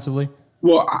offensively?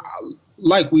 Well,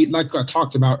 like I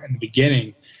talked about in the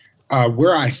beginning,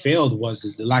 where I failed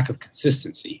is the lack of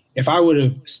consistency. If I would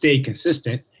have stayed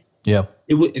consistent,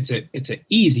 it's an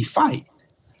easy fight,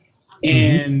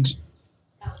 and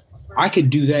I could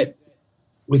do that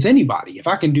with anybody. If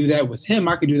I can do that with him,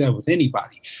 I can do that with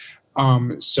anybody.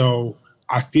 So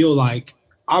I feel like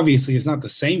obviously it's not the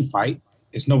same fight.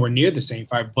 It's nowhere near the same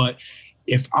fight. But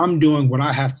if I'm doing what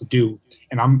I have to do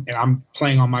and I'm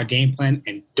playing on my game plan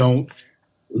and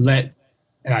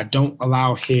I don't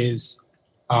allow his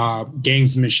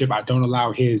gamesmanship, I don't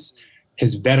allow his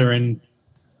veteranship,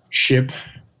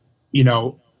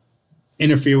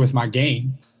 interfere with my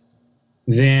game,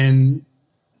 then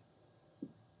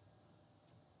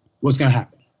what's going to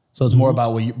happen? So it's more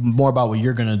about what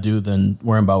you're going to do than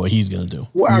worrying about what he's going to do.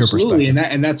 Well, absolutely,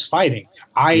 and that's fighting.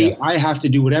 I have to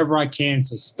do whatever I can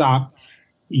to stop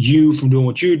you from doing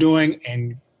what you're doing,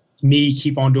 and me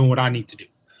keep on doing what I need to do,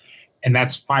 and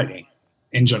that's fighting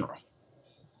in general.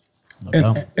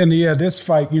 And yeah, this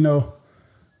fight,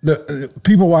 the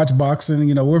people watch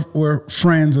boxing. We're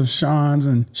friends of Sean's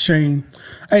and Shane.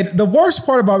 Hey, the worst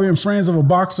part about being friends of a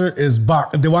boxer is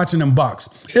they're watching them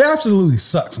box. It absolutely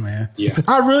sucks, man. Yeah.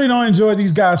 I really don't enjoy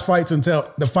these guys' fights until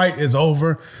the fight is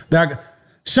over.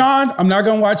 Sean, I'm not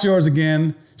gonna watch yours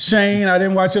again. Shane, I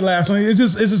didn't watch your last one. It's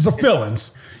just the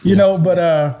feelings,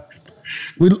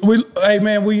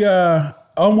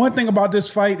 But one thing about this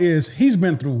fight is he's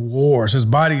been through wars. His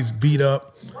body's beat up.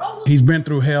 He's been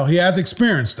through hell. He has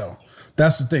experience, though.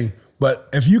 That's the thing. But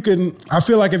I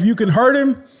feel like if you can hurt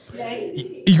him,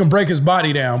 you can break his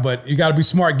body down, but you got to be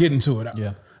smart getting to it.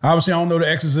 Yeah. Obviously, I don't know the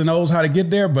X's and O's how to get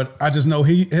there, but I just know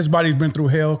his body's been through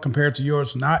hell compared to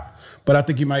yours not. But I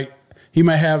think he might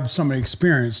have some of the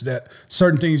experience that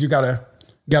certain things you gotta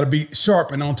be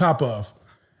sharp and on top of.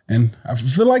 And I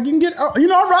feel like you can get,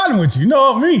 I'm riding with you. You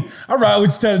know what I mean? I ride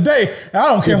with you till the day.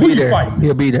 I don't care who you fighting.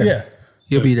 He'll be there. Yeah.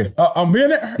 He'll be there. I'm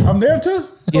there. I'm there too.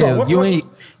 Yeah, you ain't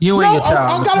your child.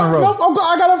 I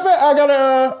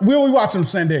got we'll be watching from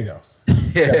San Diego.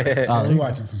 Yeah. We're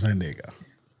watching from San Diego.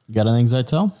 You got anything to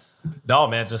tell? No,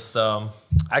 man, just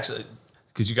actually,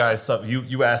 because you guys,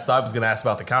 you asked, I was going to ask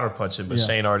about the counter punching, but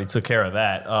Shane already took care of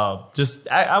that.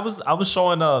 I was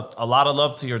showing a lot of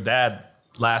love to your dad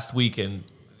last week, and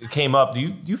it came up.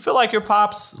 Do you feel like your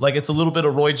pops, like it's a little bit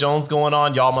of Roy Jones going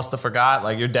on? Y'all must have forgot.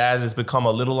 Like your dad has become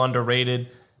a little underrated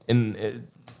in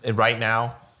right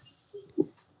now.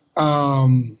 I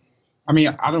mean,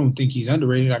 I don't think he's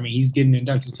underrated. I mean, he's getting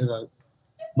inducted to the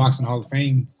Boxing Hall of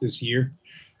Fame this year.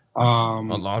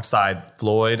 Alongside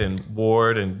Floyd and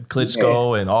Ward and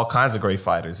Klitschko and all kinds of great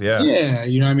fighters. Yeah. Yeah.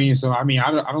 You know what I mean? So, I mean,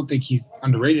 I don't think he's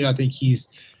underrated. I think he's,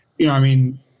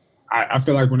 I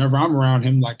feel like whenever I'm around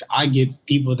him, like I get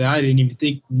people that I didn't even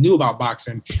think knew about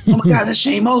boxing. Oh my God, that's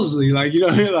Shane Mosley. Like, you know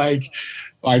what I mean?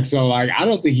 Like, so like, I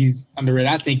don't think he's underrated.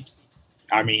 I think,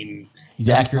 he's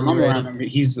accurately rated. Him,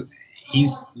 he's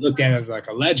looked at as like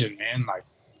a legend, man. Like,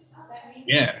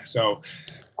 yeah. So,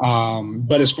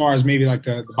 but as far as maybe like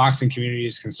the boxing community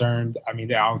is concerned, I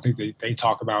mean, I don't think they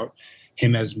talk about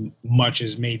him as much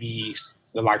as maybe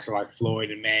the likes of like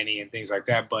Floyd and Manny and things like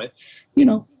that. But,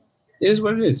 it is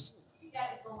what it is.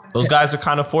 Those guys are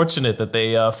kind of fortunate that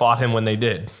they fought him when they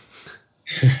did.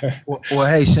 Well,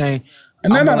 hey, Shane.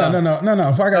 No.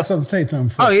 If I got something to say to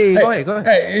him. Oh, yeah, go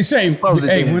ahead. Hey, Shane. Close it,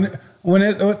 I ain't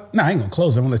gonna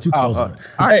close it. I'm gonna let you close it.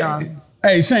 All right,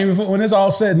 hey, Shane. When it's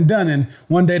all said and done, and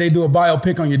one day they do a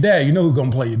biopic on your dad, you know who's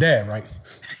gonna play your dad, right?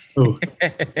 Ooh.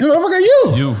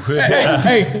 You.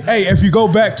 Hey, if you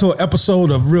go back to an episode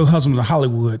of Real Husbands of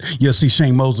Hollywood, you'll see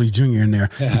Shane Mosley Jr. in there.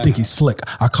 I think he's slick.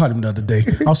 I caught him the other day.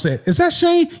 I said, is that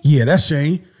Shane? Yeah, that's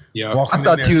Shane. Yeah. I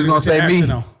thought you was going to say me.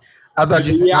 I thought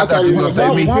you was going to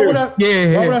say me. Why would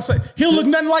I say? He'll look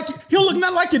nothing like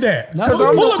your dad.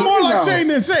 He'll look more like Shane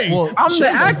than Shane. Well, I'm the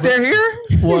actor here.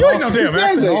 Well, you ain't no damn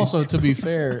actor. Also, to be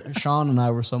fair, Sean and I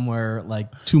were somewhere like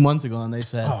 2 months ago, and they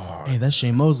said, "Hey, that's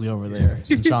Shane Mosley over there."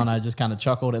 So Sean and I just kind of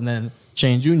chuckled, and then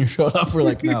Shane Jr. showed up. We're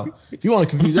like, "No, if you want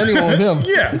to confuse anyone with him,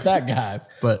 it's that guy."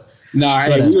 But no,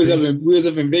 we was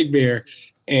up in Big Bear.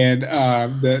 And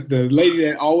the lady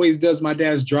that always does my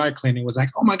dad's dry cleaning was like,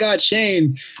 "Oh my God,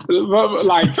 Shane!"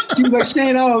 Like she was like,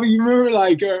 "Shane, oh, you remember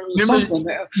like something?"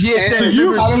 Yeah, so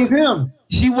you thought it was him.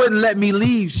 She wouldn't let me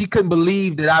leave. She couldn't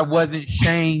believe that I wasn't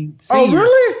Shane Senior. Oh,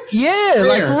 really? Yeah,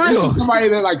 like for real. This is somebody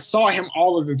that like saw him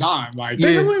all of the time. Like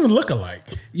they don't even look alike.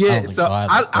 Yeah, so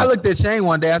I looked at Shane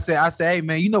one day. I said, "Hey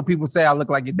man, you know people say I look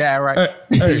like your dad, right?"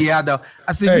 He said, "Yeah, I know."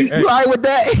 I said, "You all right with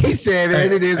that?" He said,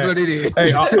 "Man, it is what it is."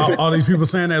 Hey, all these people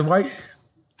saying that white?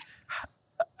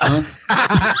 I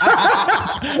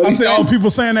said, all people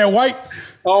saying that white?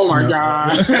 Oh my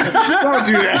God! Don't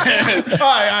do that. All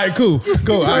right, cool.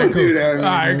 All right, cool. That, all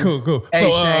right, cool. Hey, so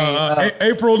Shane,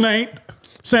 April 9th,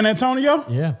 San Antonio?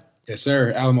 yeah, Yes,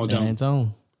 sir. Alamo San Dome.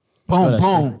 Antonio.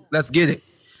 Boom. Let's get it.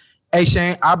 Hey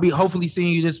Shane, I'll be hopefully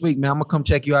seeing you this week, man. I'm gonna come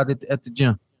check you out at the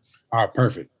gym. All right,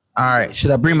 perfect. All right.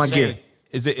 Should I bring my gear?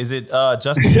 Is it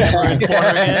Justin Bieber in corner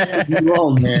again? You're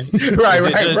wrong, man.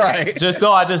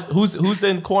 Right. Who's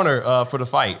in corner for the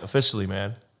fight officially,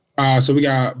 man? So we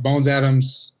got Bones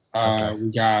Adams.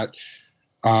 We got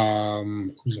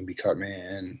who's gonna be cut,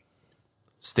 man?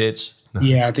 Stitch.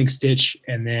 Yeah, I think Stitch,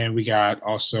 and then we got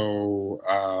also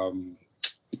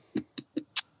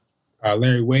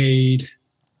Larry Wade,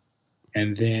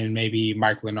 and then maybe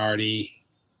Mike Lenardi,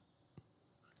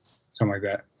 something like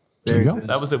that. There you go.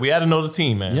 That was it. We had to know the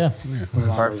team, man. Yeah.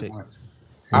 Perfect.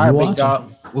 All right, big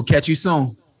dog. We'll catch you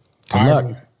soon. Good luck.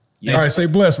 All right, stay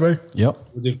blessed, man. Yep.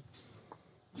 We'll do.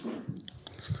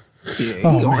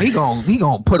 Yeah, he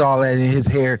gonna put all that in his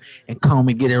hair and comb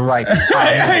and get it right.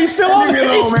 Hey, he's still on Leave me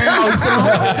alone,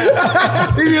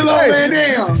 man. Leave me alone, man.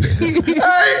 Damn.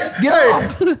 Get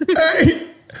off.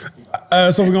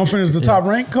 So we're gonna finish the top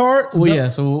rank card. Well, yeah.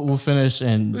 So we'll finish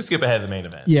and We'll skip ahead of the main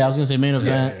event. yeah, I was gonna say main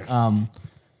event.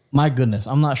 My goodness,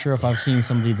 I'm not sure if I've seen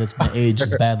somebody that's been aged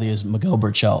as badly as Miguel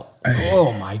Burchelt.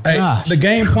 Oh my Hey, gosh. the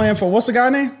game plan for what's the guy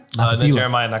name? Then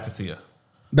Jeremiah Nakatia.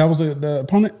 That was the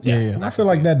opponent. Yeah. I feel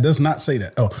like that does not say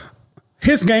that. Oh,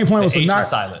 his game plan was to H is knock.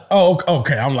 silent. Oh,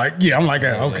 okay. I'm like,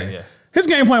 okay. yeah. His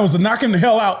game plan was to knock him the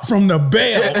hell out from the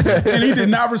bell, and he did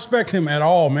not respect him at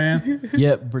all, man.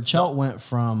 Yeah, Burchelt went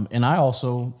from, and I was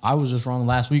just wrong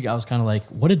last week. I was kind of like,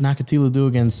 what did Nakatila do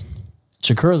against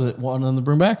Shakur that wanted them to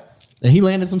bring back? And he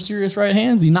landed some serious right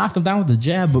hands. He knocked him down with the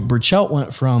jab, but Burchelt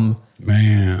went from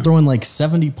throwing like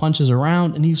 70 punches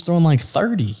around, and he was throwing like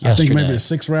 30 yesterday. I think maybe the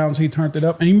 6 rounds he turned it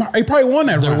up, and he probably won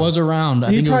that round. There was a round. I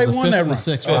think it was the fifth or the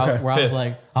sixth where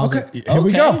Okay. I was like, Here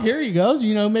we go. Here he goes.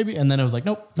 Maybe, and then it was like,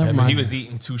 nope, never mind. He was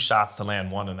eating 2 shots to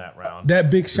land 1 in that round. That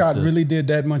big shot really did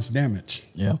that much damage.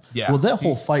 Yeah. Yeah. Well, that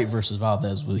whole fight versus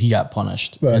Valdez, he got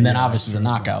punished, Well, and then yeah, obviously the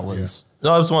knockout was.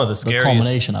 No, it was one of the scariest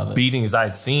culmination of it. beatings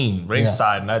I'd seen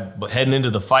ringside. And heading into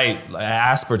the fight, I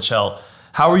asked Burchelt,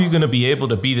 how are you going to be able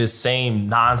to be this same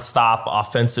nonstop,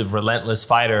 offensive, relentless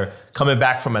fighter coming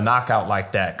back from a knockout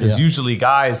like that? Because usually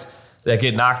guys that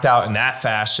get knocked out in that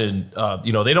fashion,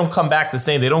 they don't come back the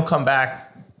same. They don't come back.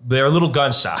 They're a little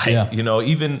gun shy. Yeah.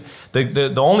 Even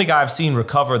the only guy I've seen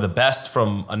recover the best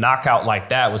from a knockout like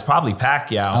that was probably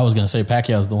Pacquiao. I was going to say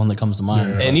Pacquiao is the one that comes to mind.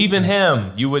 Yeah. And even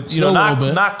him, you would, Still a little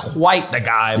bit. not quite the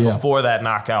guy before that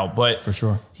knockout, but For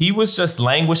sure. he was just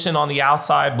languishing on the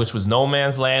outside, which was no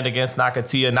man's land against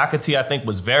Nakatia. Nakatia, I think,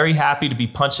 was very happy to be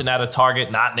punching at a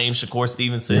target not named Shakur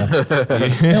Stevenson.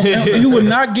 He would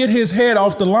not get his head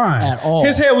off the line At all.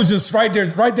 His head was just right there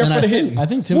And for the hitting. I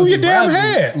think Move Timothy your damn Bradley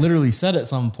head. literally said at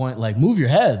some point, like, move your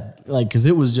head. Like, because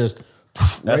it was just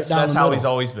That's right down how the he's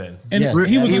middle. always been. And Yeah.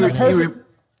 he was in a perfect.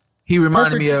 He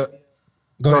reminded me of.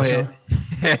 Go ahead.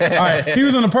 Sean. All right, he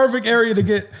was in a perfect area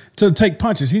to take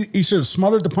punches. He should have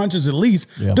smothered the punches at least.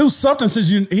 Yeah. Do something since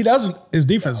he doesn't. His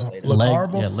defense look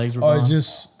horrible. Yeah, legs were or gone.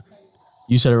 just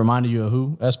You said it reminded you of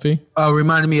who? SP?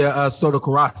 Reminded me of Soto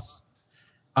Carras.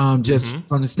 Just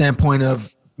from the standpoint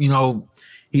of,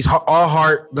 he's all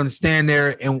heart, going to stand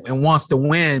there and wants to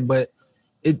win, but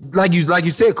it like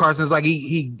you said, Carson, it's like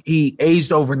he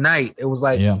aged overnight. It was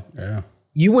like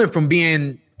you went from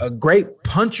being a great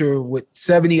puncher with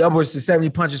upwards to 70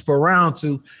 punches per round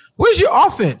to where's your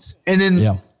offense? And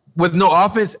then with no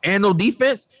offense and no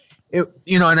defense,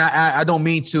 and I don't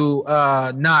mean to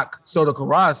knock Soto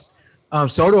Carras.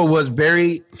 Soto was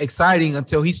very exciting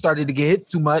until he started to get hit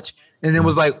too much, and it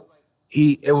was like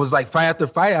fight after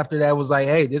fight after that was like,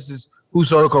 hey, this is who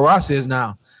Soto Carras is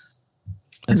now.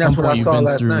 And that's what I saw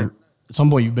last night. At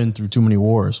some point, you've been through too many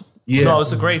wars. Yeah. No,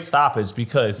 it's a great stoppage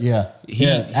because He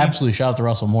absolutely shout out to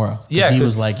Russell Mora. Yeah, he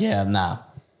was 'cause-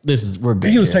 like, we're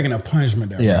good. he was here. taking a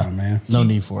punishment that round, man. No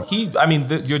need for it.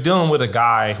 You're dealing with a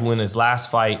guy who in his last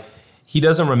fight, he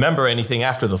doesn't remember anything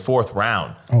after the 4th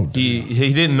round. Oh, damn.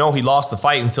 He didn't know he lost the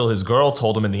fight until his girl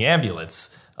told him in the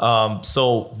ambulance.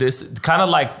 So this kind of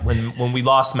like when we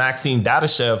lost Maxime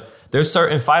Dadashev, there's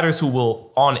certain fighters who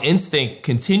will, on instinct,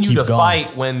 continue Keep to going.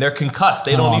 fight when they're concussed.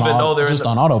 They don't even know they're just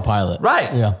on autopilot.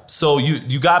 Right. Yeah. So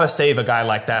you got to save a guy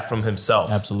like that from himself.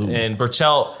 Absolutely. And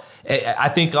Burchelt, I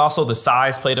think also the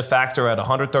size played a factor at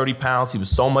 130 pounds. He was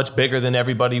so much bigger than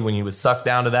everybody when he was sucked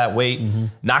down to that weight.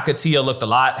 Nakatia looked a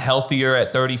lot healthier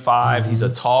at 35. He's a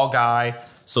tall guy.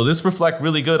 So this reflect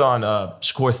really good on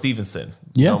Shakur Stevenson.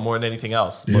 More than anything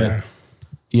else. Yeah.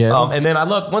 And then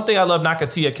one thing I love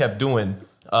Nakatia kept doing,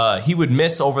 he would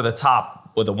miss over the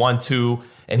top with a 1-2,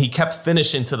 and he kept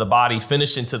finishing to the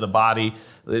body.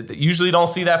 Usually don't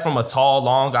see that from a tall,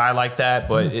 long guy like that,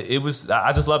 but it was,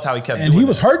 I just loved how he kept doing it. And he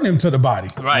was hurting him to the body.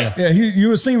 Right. Yeah, you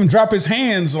would see him drop his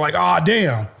hands like,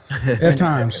 damn. at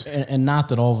times. And not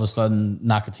that all of a sudden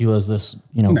Nakatila is this,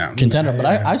 contender, but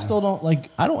I still don't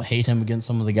I don't hate him against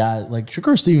some of the guys. Like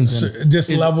Shakur Stevenson just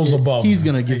levels above. He's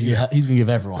gonna give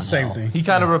everyone same hell. thing. He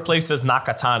kind of replaces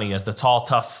Nakatani as the tall,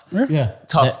 tough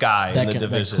guy in the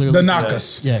division. The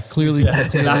Nakas. Yeah, clearly.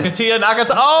 Nakatia,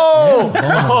 Nakata.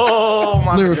 Oh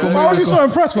my God. Why was you so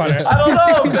impressed by that? I don't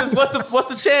know, because what's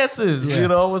the chances?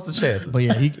 What's the chances? But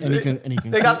yeah, he can.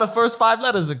 They got the first 5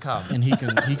 letters in common. And he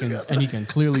can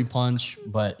clearly punch.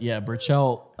 But yeah,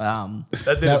 Burchell.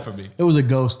 That did it for me. It was a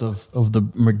ghost of the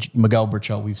Miguel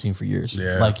Burchell we've seen for years.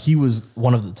 Yeah. Like he was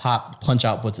one of the top punch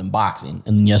outputs in boxing.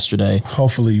 And then yesterday,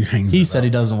 hopefully he hangs. He said he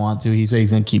doesn't want to. He said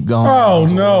he's gonna keep going. Oh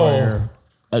no!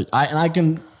 I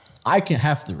can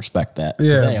have to respect that.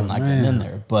 Yeah, today. I'm not getting in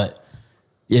there, but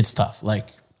it's tough. Like,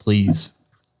 please.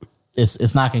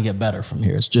 It's not going to get better from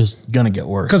here. It's just going to get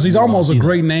worse. Because he's almost a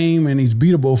great name and he's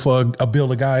beatable for a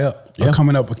build a guy up,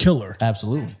 coming up a killer.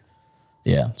 Absolutely.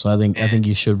 Yeah. So I think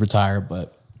he should retire,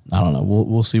 but I don't know.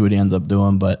 We'll see what he ends up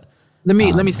doing. But let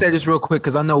me say this real quick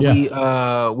because I know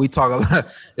we talk a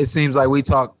lot. It seems like we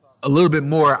talk a little bit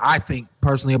more, I think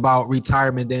personally, about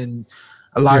retirement than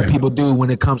a lot of people do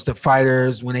when it comes to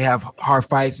fighters when they have hard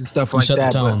fights and stuff like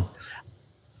that. The tone. But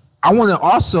I want to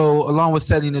also, along with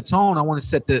setting the tone, I want to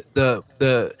set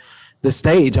the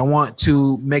stage. I want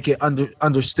to make it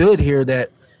understood here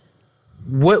that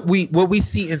what we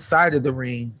see inside of the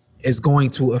ring is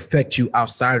going to affect you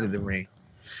outside of the ring.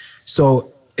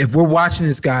 So if we're watching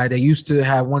this guy that used to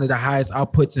have one of the highest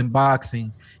outputs in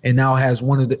boxing and now has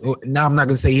now I'm not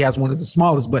going to say he has one of the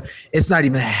smallest, but it's not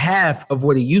even half of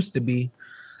what he used to be.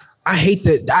 I hate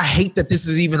that this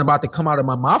is even about to come out of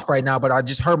my mouth right now, but I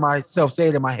just heard myself say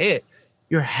it in my head.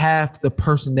 You're half the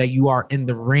person that you are in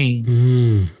the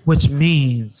ring, which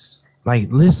means,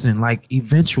 listen,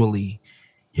 eventually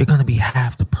you're going to be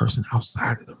half the person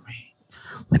outside of the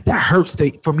ring. That hurts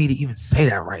for me to even say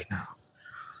that right now.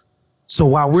 So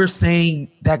while we're saying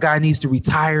that guy needs to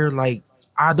retire,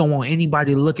 I don't want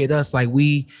anybody to look at us like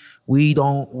we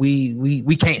can't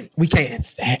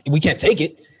take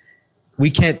it. We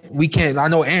can't. I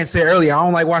know Ant said earlier, I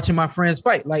don't like watching my friends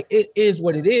fight. It is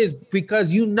what it is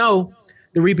because the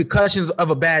repercussions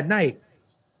of a bad night.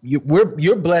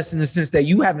 You're blessed in the sense that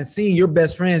you haven't seen your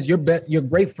best friends, your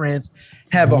great friends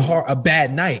have a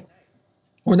bad night.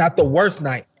 Or not the worst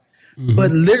night.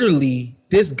 But literally,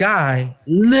 this guy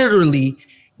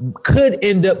could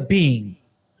end up being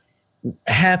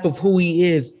half of who he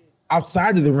is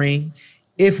outside of the ring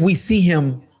if we see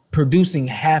him producing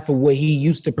half of what he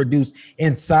used to produce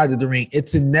inside of the ring.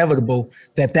 It's inevitable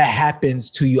that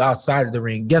happens to you outside of the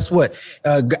ring. Guess what?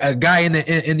 A guy in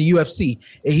the UFC,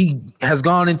 he has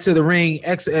gone into the ring,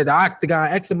 the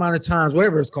octagon, X amount of times,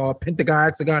 whatever it's called, pentagon,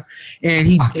 hexagon, and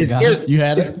his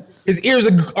ears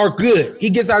are good. He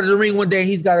gets out of the ring one day,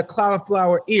 he's got a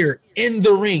cauliflower ear in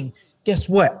the ring. Guess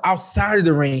what? Outside of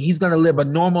the ring, he's going to live a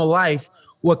normal life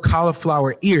with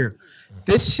cauliflower ear.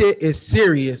 This shit is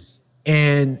serious.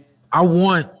 And I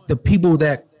want the people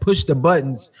that push the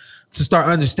buttons to start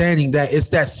understanding that it's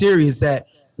that serious that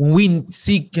when we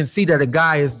can see that a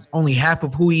guy is only half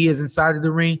of who he is inside of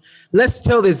the ring, let's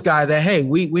tell this guy that, hey,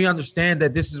 we understand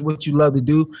that this is what you love to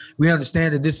do. We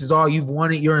understand that this is all you've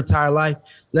wanted your entire life.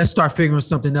 Let's start figuring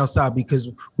something else out because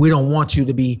we don't want you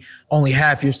to be only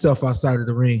half yourself outside of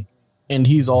the ring. And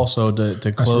he's also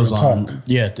to close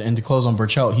on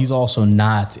Burchell, he's also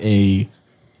not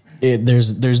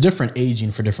there's different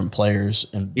aging for different players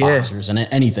and boxers and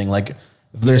anything. Like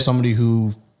if there's somebody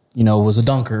who, was a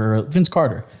dunker or Vince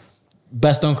Carter,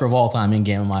 best dunker of all time in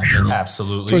game, in my opinion.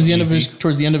 Absolutely. Towards the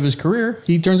end of his career,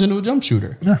 he turns into a jump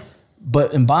shooter. Yeah.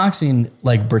 But in boxing,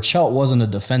 Burchell wasn't a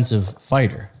defensive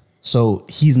fighter. So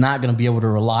he's not going to be able to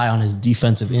rely on his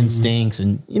defensive instincts.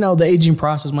 And, the aging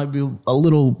process might be a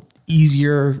little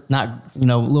easier, not, a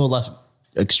little less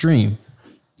extreme.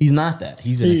 He's not that.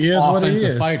 He's an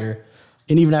offensive fighter.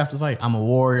 And even after the fight, I'm a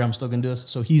warrior. I'm still going to do this.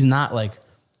 So he's not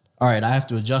all right, I have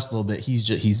to adjust a little bit.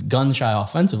 He's gun shy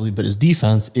offensively, but his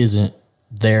defense isn't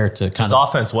there to his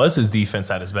offense was his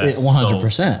defense at his best.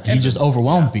 100%. He just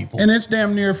overwhelmed people. And it's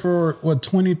damn near for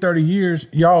 20, 30 years.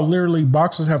 Y'all literally,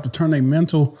 boxers have to turn their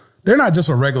mental. They're not just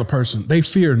a regular person. They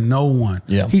fear no one.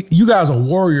 Yeah. You guys are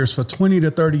warriors for 20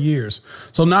 to 30 years.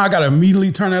 So now I got to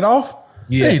immediately turn it off.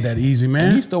 Yeah. It ain't that easy, man.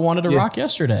 And he still wanted to rock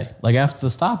yesterday, after the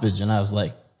stoppage. And I was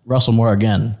like, Russell Moore,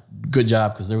 again, good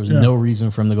job, because there was no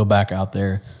reason for him to go back out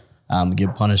there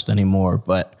get punished anymore.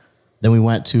 But then we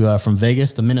went to from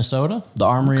Vegas to Minnesota, the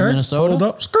Armory in Minnesota. Hold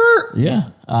up, skirt. Yeah.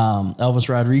 Elvis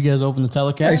Rodriguez opened the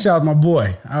telecast. Hey, shout out my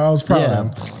boy. I was proud of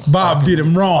him. Bob did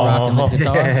him wrong. Rocking the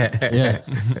guitar. Yeah.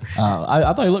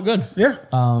 I thought he looked good.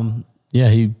 Yeah.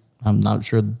 He I'm not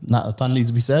sure. Not a ton needs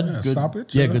to be said. Yeah, Good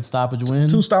stoppage. Yeah, good stoppage win.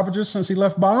 2 stoppages since he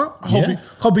left Bob. I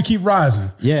hope he keep rising.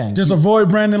 Yeah, and just avoid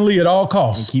Brandon Lee at all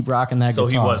costs. Keep rocking that So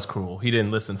guitar. he was cruel. He didn't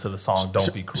listen to the song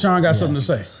 "Don't Be Cruel." Sean got something to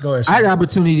say. Go ahead, Sean. I had the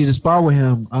opportunity to spar with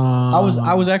him. I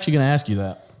was actually going to ask you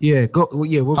that. Yeah, go. Well,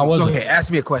 yeah, How was go it? ahead.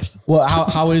 Ask me a question. Well,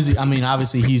 how is he? I mean,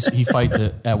 obviously he fights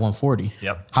at 140.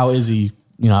 Yep. How is he?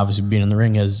 You know, obviously being in the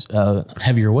ring as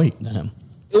heavier weight than him.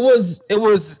 It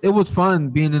was fun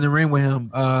being in the ring with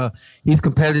him. He's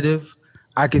competitive.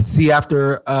 I could see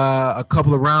after a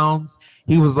couple of rounds,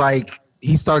 he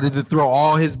started to throw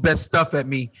all his best stuff at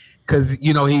me because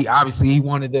he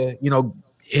wanted to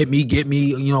hit me, get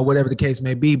me, whatever the case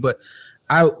may be. But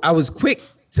I was quick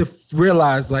to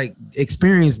realize like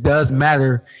experience does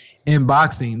matter in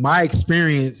boxing. My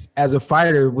experience as a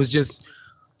fighter was just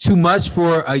too much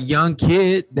for a young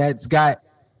kid that's got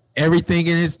everything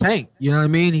in his tank. You know what I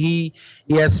mean? He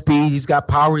has speed. He's got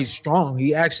power. He's strong.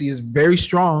 He actually is very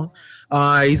strong.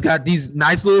 He's got these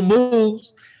nice little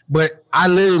moves, but I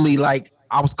literally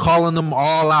I was calling them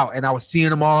all out and I was seeing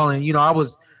them all. And, I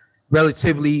was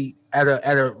relatively at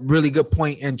a really good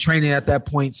point in training at that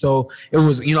point. So it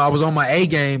was, I was on my A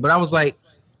game, but I was like,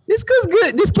 this kid's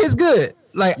good. This kid's good.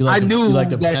 I knew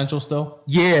the potential still.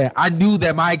 Yeah, I knew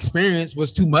that my experience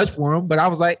was too much for him, but I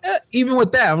was like, even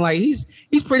with that, I'm like, he's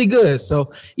pretty good.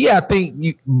 So yeah, I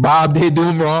think Bob did do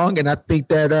him wrong, and I think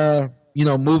that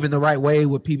moving the right way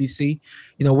with PBC,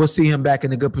 we'll see him back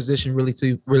in a good position really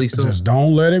soon. Just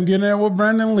don't let him get in there with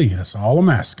Brandon Lee. That's all I'm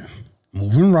asking.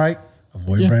 Moving right,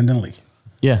 avoid Brandon Lee.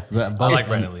 Yeah, I like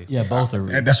Brandon Lee. Yeah, both are.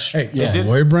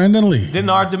 Avoid Brandon Lee.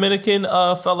 Didn't our Dominican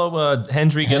fellow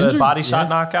Hendry get a body shot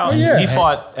knockout? Oh, yeah. He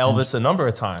fought Elvis a number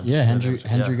of times. Yeah,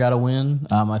 Hendry got a win.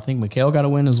 I think Mikhail got a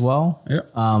win as well.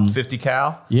 Yeah. 50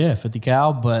 cal. Yeah, 50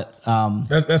 cal. But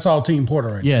that's all Team Porter,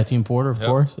 right? Yeah, Team Porter, of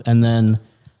course. And then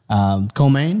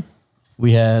co-main,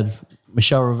 we had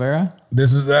Michelle Rivera.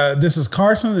 This is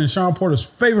Carson and Sean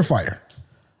Porter's favorite fighter.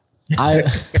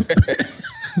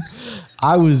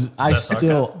 Honestly, I sat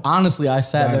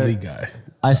there. Guy.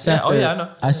 I sat there. I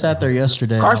know. I sat there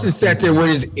yesterday. Carson sat there with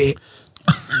his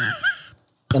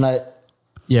and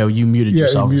you muted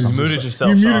yourself. You muted yourself.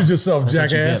 You muted yourself,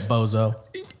 jackass. Bozo.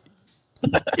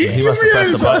 He must have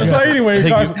pressed the button. So anyway,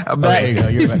 Carson, I'm back. There you go.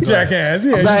 You're back. jackass.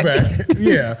 Yeah, you're back.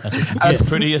 Yeah. That's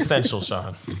pretty essential,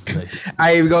 Sean. I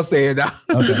ain't even gonna say it now.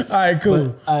 Okay. All right,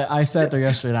 cool. But I sat there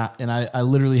yesterday and I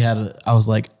literally I was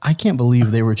like, I can't believe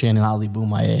they were chanting Ali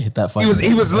Boumaier hit that fight.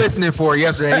 He was listening for it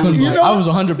yesterday. I was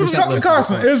 100% listening.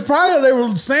 Carson, it was probably they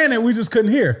were saying it, we just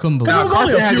couldn't hear. Couldn't believe it. it. Was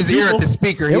only Carson a had few his ear people. at the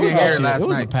speaker. He didn't hear it last It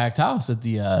was night. a packed house at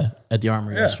the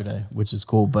Armory yesterday, which is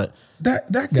cool. But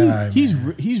That guy,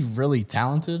 he's really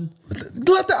talented.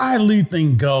 let the Ali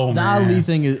thing go, The man. Ali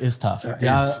thing is tough.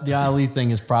 The Ali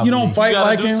thing is probably You don't fight You gotta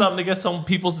like do him. something to get some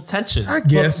people's attention. I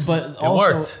guess. But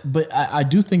also, worked. But I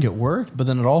do think it worked. But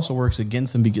then it also works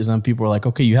against him because then people are like,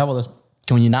 okay, you have all this.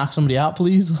 Can you knock somebody out,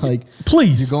 please? Like,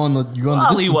 Please. You're going the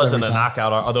Ali distance wasn't a every time.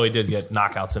 knockout, although he did get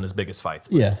knockouts in his biggest fights.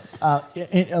 Yeah,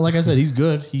 and like I said, he's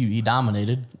good. He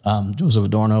dominated. Joseph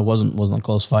Adorno wasn't a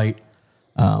close fight.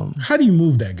 How do you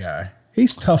move that guy?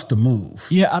 He's tough to move.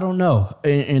 Yeah, I don't know,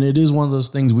 and it is one of those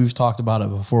things we've talked about it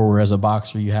before. Where as a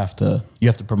boxer, you have to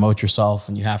promote yourself,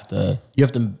 and you have to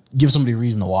give somebody a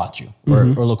reason to watch you or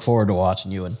look forward to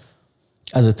watching you. And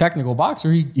as a technical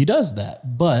boxer, he does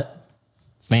that. But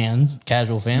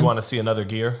casual fans, You want to see another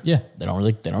gear? yeah, they don't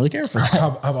really care for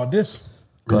that. How about this?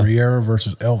 Go ahead. Riera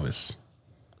versus Elvis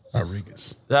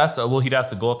Rodriguez. He'd have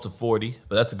to go up to 40,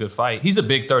 but that's a good fight. He's a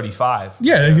big 35.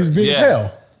 Yeah, he's big as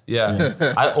hell.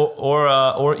 Yeah.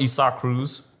 Or Isak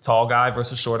Cruz, tall guy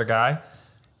versus shorter guy.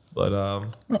 But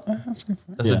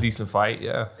that's a decent fight,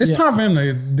 yeah. It's time for him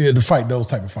to fight those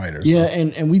type of fighters. Yeah,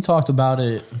 so. and we talked about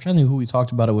it. I'm trying to think who we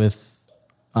talked about it with.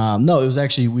 No, it was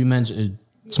actually we mentioned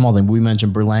small thing. We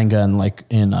mentioned Berlanga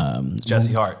and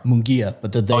Jesse Hart, Munguia,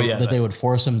 but that they would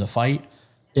force him to fight.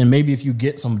 And maybe if you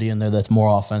get somebody in there that's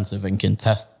more offensive and can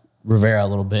test Rivera a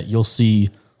little bit, you'll see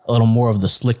a little more of the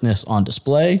slickness on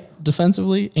display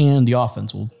defensively, and the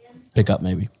offense will pick up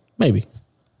maybe.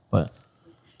 But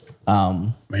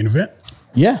Main event?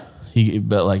 yeah,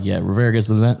 Rivera gets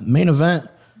the main event.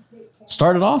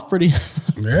 Started off pretty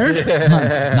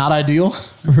Yeah. not ideal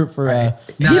for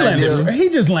He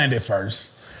just landed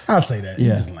first. I'll say that.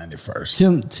 Yeah. He just landed first.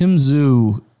 Tim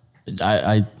Tszyu.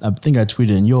 I think I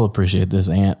tweeted, and you'll appreciate this,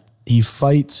 Ant. He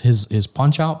fights his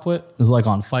punch output is like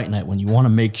on fight night when you want to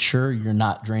make sure you're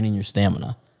not draining your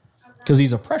stamina, because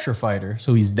he's a pressure fighter,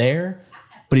 so he's there,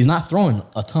 but he's not throwing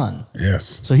a ton.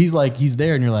 Yes. So he's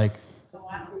there, and you're like,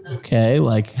 okay,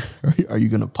 like, are you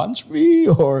gonna punch me?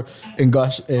 And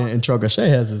Trogache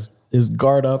has his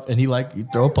guard up, and he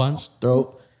throw a punch,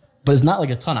 but it's not like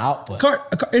a ton of output.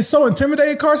 It's so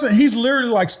intimidating, Carson. He's literally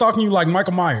like stalking you like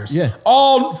Michael Myers. Yeah.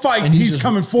 All fight, And he's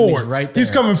coming forward. he's right there.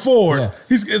 He's coming forward. Yeah.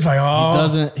 It's like,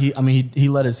 oh. He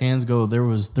let his hands go. There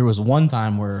was one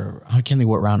time where, I can't think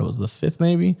what round it was, the 5th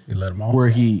maybe? He let him off. Where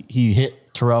he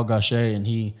hit Terrell Gaucher, and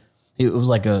it was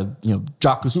like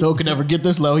Jacques Cousteau could never get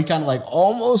this low. He kind of like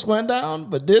almost went down,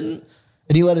 but didn't.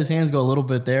 And he let his hands go a little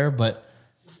bit there, but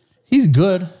he's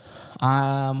good.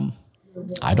 I'm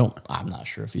not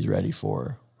sure if he's ready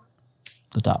for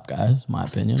the top guys, my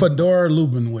opinion. Fedor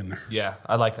Lubin winner. Yeah,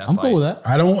 I like that I'm fight. cool with that.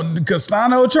 I don't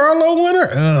Castano Charlo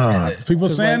winner. People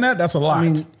saying that's a lot.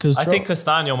 I think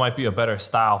Castano might be a better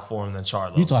style for him than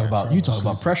Charlo. You talk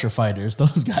about pressure fighters.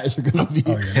 Those guys are gonna be.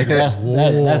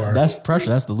 That's pressure.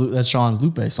 That's Sean's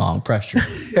Lupe song, Pressure.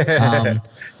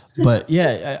 But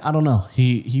yeah, I don't know.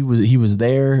 He was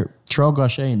there. Terrell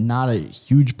Gaucher, not a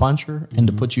huge puncher, and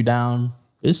to put you down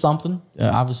is something.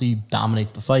 Obviously, he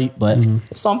dominates the fight, but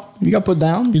it's something you got put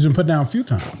down. He's been put down a few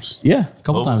times. Yeah, a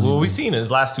couple times. Well, we've seen in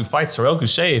his last 2 fights, Terrell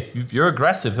Gaucher, if you're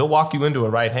aggressive, he'll walk you into a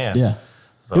right hand. Yeah.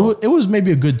 So. It was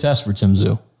maybe a good test for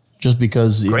Tszyu, just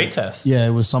because. Great test. Yeah,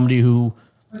 it was somebody who,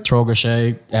 Terrell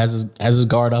Gaucher has his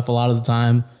guard up a lot of the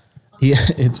time.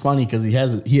 It's funny because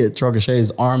Terrell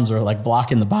Gaucher's arms are like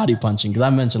blocking the body punching. Because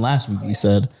I mentioned last week, we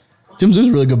said Tszyu's a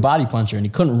really good body puncher, and he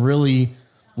couldn't really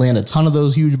land a ton of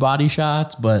those huge body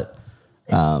shots. But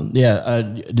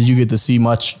did you get to see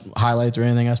much highlights or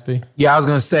anything, SP? Yeah, I was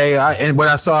gonna say, and what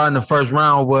I saw in the first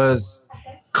round was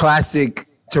classic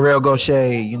Terrell Gaucher.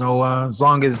 As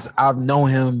long as I've known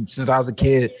him since I was a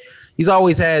kid, he's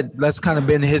always had that's kind of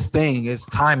been his thing. Is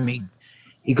timing.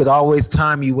 He could always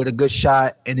time you with a good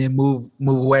shot and then move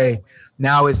away.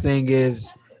 Now his thing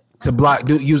is to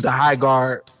use the high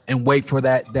guard and wait for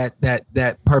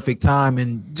that perfect time.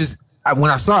 And just when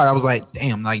I saw it, I was like,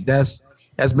 damn, like that's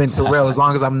been Terrell as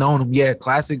long as I've known him. Yeah,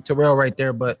 classic Terrell right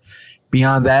there. But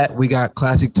beyond that, we got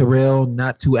classic Terrell,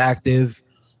 not too active.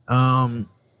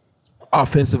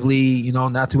 Offensively,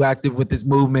 not too active with his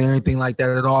movement or anything like that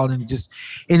at all. And it just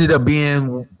ended up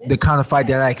being the kind of fight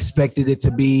that I expected it to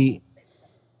be.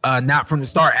 Not from the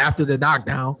start after the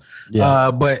knockdown,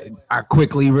 but I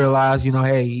quickly realized,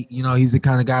 hey, he's the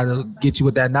kind of guy that'll get you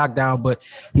with that knockdown, but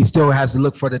he still has to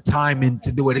look for the timing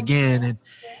to do it again. And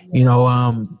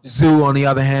Tszyu, on the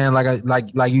other hand,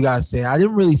 like you guys said, I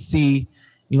didn't really see,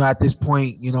 at this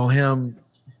point, him.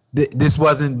 This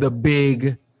wasn't the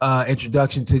big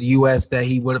introduction to the U.S. that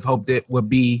he would have hoped it would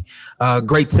be.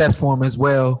 Great test for him as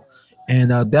well, and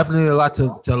definitely a lot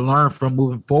to learn from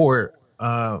moving forward.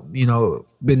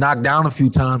 Been knocked down a few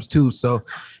times too, so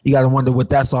you got to wonder what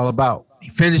that's all about.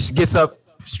 He gets up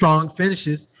strong,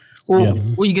 finishes. Well,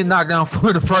 what you get knocked down for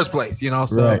in the first place, So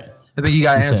right. I think you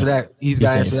got to answer that. He's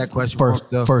got to answer that question.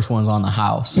 First one's on the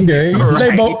house. Yeah,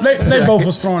 right. they both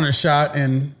was throwing a shot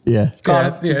and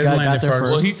got landed there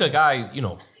first. Well, he's a guy,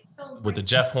 with the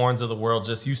Jeff Horns of the world,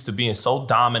 just used to being so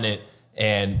dominant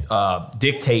and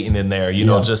dictating in there,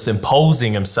 just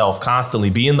imposing himself constantly,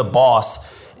 being the boss.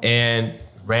 And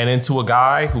ran into a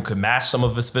guy who could match some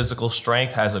of his physical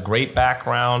strength, has a great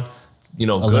background,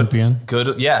 Olympian. good,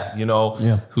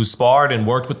 who sparred and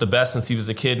worked with the best since he was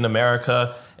a kid in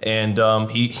America. And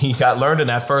he got learned in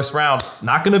that first round.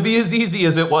 Not going to be as easy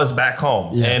as it was back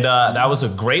home. Yeah. And that was a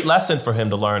great lesson for him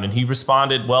to learn. And he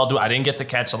responded well. I didn't get to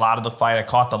catch a lot of the fight. I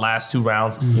caught the last 2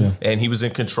 rounds, and he was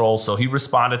in control. So he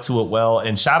responded to it well.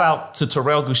 And shout out to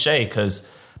Terrell Gaucher,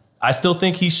 because I still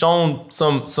think he's shown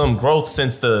some growth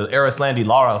since the Arislandi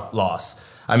Lara loss.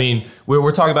 I mean,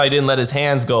 we're talking about he didn't let his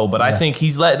hands go, but I think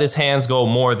he's let his hands go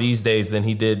more these days than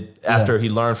he did after he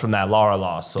learned from that Lara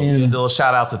loss. So still a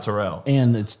shout out to Terrell.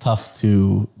 And it's tough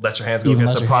to let your hands go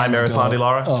against a prime Arislandi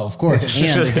Lara. Oh, of course.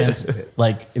 And against,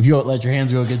 if you don't let your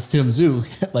hands go against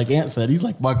Tszyu, like Ant said, he's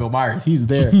like Michael Myers. He's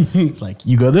there. It's like,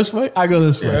 you go this way, I go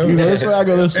this way. You go this way, I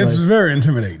go this way. It's very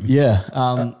intimidating. Yeah.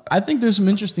 I think there's some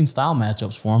interesting style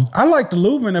matchups for him. I like the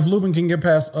Lubin if Lubin can get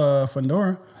past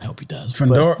Fedor. I hope he does.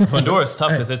 Fedor is tough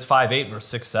because it's 5'8"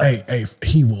 versus 6'7". Hey,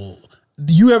 he will.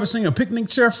 Do you ever seen a picnic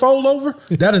chair fold over?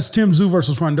 That is Tszyu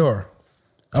versus Fedor.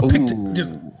 A picnic.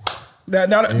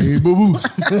 Hey, boo boo.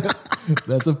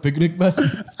 That's a picnic basket.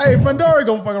 Hey, Fedor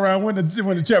gonna fuck around win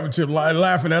the championship,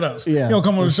 laughing at us. Yeah, he'll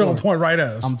come on the show and point right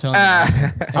at us. I'm telling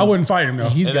you, I wouldn't fight him though.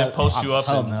 He's got post you up.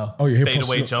 I don't know. Oh yeah, he'll fade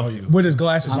away, jump you with his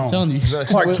glasses on. I'm telling you,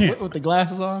 Clark Kent with the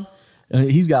glasses on.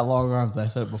 He's got long arms. I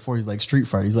said it before. He's like Street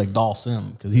Fighter. He's like Dal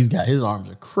Sim because he's got his arms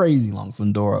are crazy long,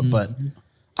 Fedora. But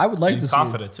I would like He's to see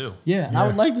confident too. Yeah, and I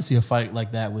would like to see a fight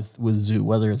like that with Tszyu.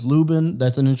 Whether it's Lubin,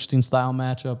 that's an interesting style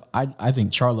matchup. I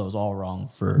think Charlo's all wrong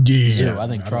for Tszyu. I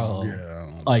think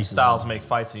Charlo. Styles make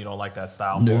fights, and you don't like that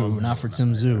style. No, not for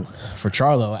Tszyu. For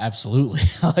Charlo, absolutely.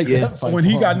 I like that fight. When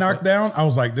he got knocked down, I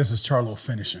was like, "This is Charlo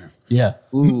finishing him." Yeah.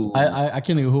 Ooh. I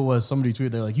can't think of who it was. Somebody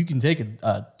tweeted, they're like, you can take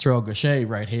a Terrell Gaucher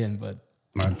right hand, but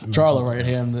Charlo right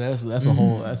hand, that's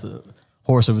a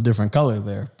horse of a different color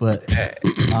there. But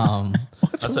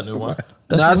that's a new one.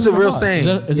 That's a real saying.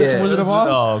 Is that from Wizard of Oz?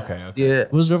 Oh, okay. Yeah.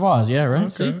 Wizard of Oz, yeah,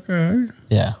 right? Okay.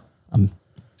 Yeah.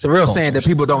 It's a real saying that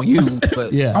people don't use,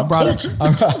 but yeah, I'm cultured.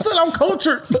 I said I'm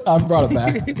cultured. I brought it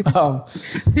back.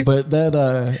 But that,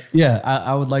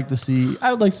 I would like to see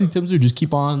Tszyu just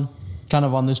keep on kind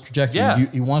of on this trajectory. Yeah.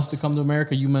 He wants to come to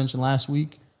America. You mentioned last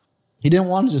week. He didn't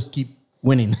want to just keep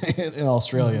winning in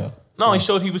Australia. No, he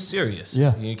showed he was serious.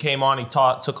 Yeah. He came on,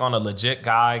 took on a legit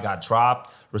guy, got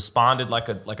dropped, responded like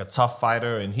a tough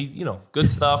fighter, and he, good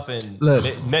stuff. And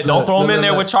don't throw him in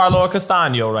there with Charlo or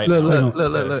Castano right now.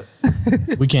 Look.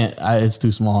 We can't. It's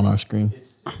too small on our screen.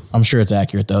 I'm sure it's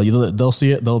accurate though. They'll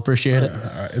see it. They'll appreciate it.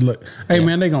 All right, look,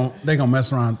 man, they gonna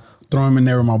mess around, throw him in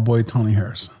there with my boy Tony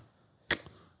Harris.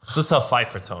 It's a tough fight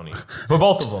for Tony, for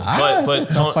both of them. But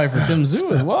it's a tough fight for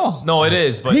Tszyu as well. No, it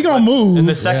is. But he gonna move in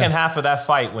the second half of that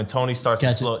fight when Tony starts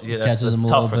to slow. Yeah, that's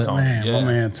tough for Tony. Man, my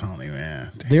man Tony, man.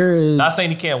 There is not saying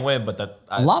he can't win, but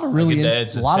a lot of really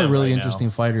interesting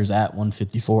fighters at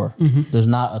 154. Mm-hmm. There's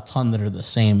not a ton that are the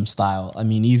same style. I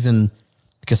mean, even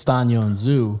Castano and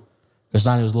Tszyu.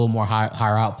 Castano is a little more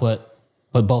higher output,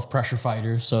 but both pressure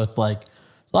fighters. So it's like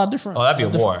a lot of different. Oh, that'd be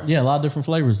a war. Yeah, a lot of different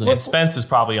flavors there. And Spence is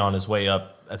probably on his way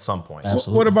up at some point.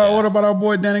 Absolutely. What about our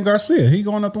boy Danny Garcia? He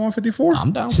going up to 154?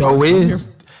 I'm down. So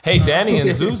is. Hey, Danny and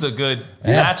Tzew's a good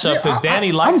matchup because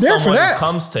Danny likes someone who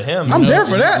comes to him. I'm there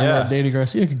for that. Yeah. Danny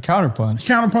Garcia can counterpunch.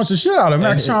 Counterpunch the shit out of him,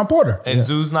 like Sean Porter. And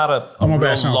Tzew's not a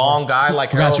real long guy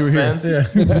like Errol Spence.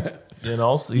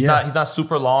 So he's not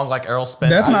super long like Errol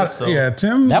Spence. That's not. So. Yeah,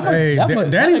 Tim.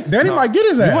 Danny might get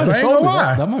his ass. I ain't gonna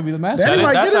lie. That might be the match. Danny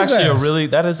might get his ass.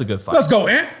 That is a good fight. Let's go,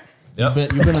 Ant. Yep.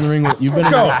 You've been in the ring with you've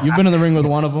been in the ring with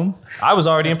one of them. I was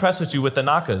already impressed with you with the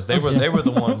Nakas. They were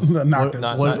the ones. The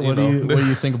Nakas. What do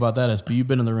you think about that, SB? You've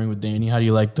been in the ring with Danny. How do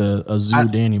you like the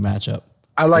Tszyu Danny matchup?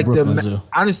 I like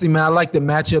honestly, man. I like the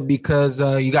matchup because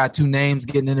you got two names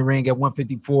getting in the ring at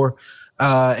 154,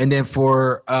 and then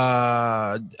for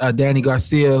Danny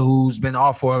Garcia, who's been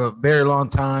off for a very long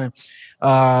time.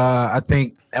 I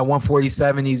think at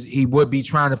 147, he would be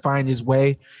trying to find his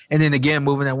way. And then again,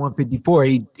 moving at 154,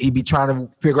 he'd be trying to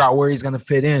figure out where he's going to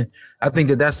fit in. I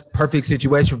think that's perfect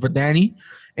situation for Danny.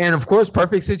 And of course,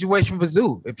 perfect situation for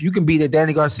Tszyu. If you can beat a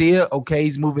Danny Garcia, okay,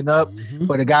 he's moving up. Mm-hmm.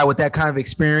 But a guy with that kind of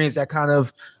experience, that kind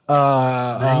of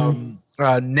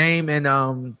name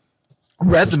and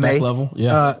resume level,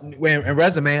 and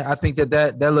resume, I think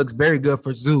that looks very good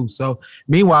for Tszyu. So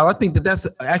meanwhile, I think that's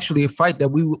actually a fight that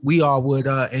we all would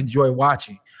enjoy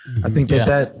watching. Mm-hmm. I think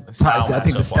I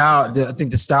think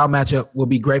the style matchup will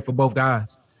be great for both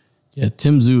guys. Yeah,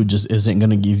 Tszyu just isn't going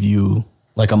to give you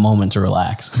like a moment to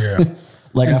relax. Yeah.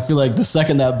 I feel like the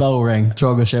second that bell rang,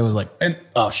 Terrell Gaucher was like,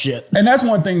 oh shit. And that's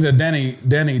one thing that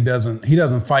Danny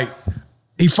doesn't fight.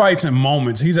 He fights in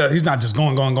moments. He's not just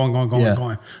going.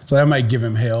 So that might give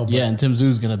him hell. But, and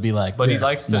Tszyu's gonna be like, but he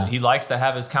likes to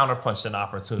have his counterpunch an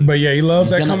opportunity. But yeah, he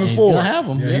loves that coming forward. He's gonna have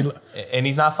him. And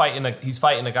he's not fighting. He's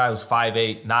fighting a guy who's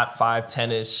 5'8", not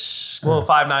 5'10"ish. Well,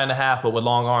 5'9.5", but with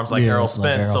long arms like Errol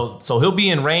Spence. Like so he'll be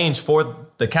in range for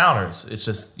the counters. It's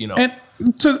just And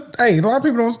a lot of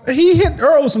people don't. He hit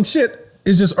Earl with some shit.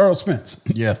 It's just Earl Spence.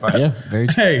 Yeah, yeah, very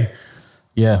true. Hey,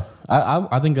 yeah.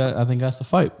 I think that's the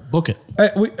fight. Book it.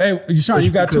 Hey, Sean, you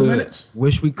got 2 minutes?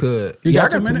 Wish we could. You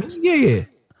got 2 minutes? Yeah.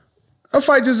 A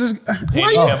fight just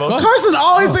Campos. Carson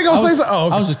always think I'm saying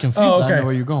something. I was just confused. I didn't know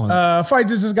where you're going. Fight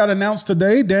just got announced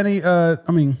today.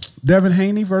 Devin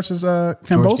Haney versus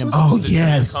Kambosos. Oh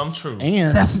yes, come true.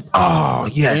 And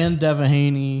and Devin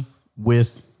Haney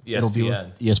with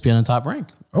ESPN and Top Rank.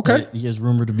 Okay. He is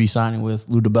rumored to be signing with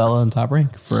Lou DiBella and Top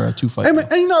Rank for a 2-fight. Hey, man,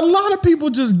 and a lot of people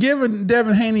just giving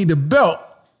Devin Haney the belt.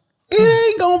 It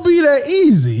ain't gonna be that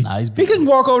easy. Nah, he can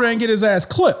walk over there and get his ass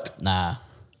clipped. Nah.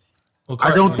 Well,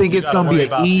 I don't think it's gonna be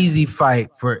an easy fight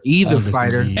for either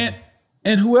fighter.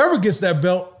 And whoever gets that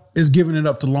belt is giving it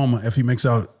up to Loma if he makes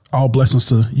out. All blessings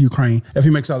to Ukraine. If he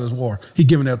makes out his war, he's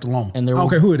giving it up to Loma. And I don't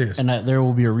care who it is. And there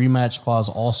will be a rematch clause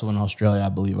also in Australia, I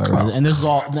believe. And this is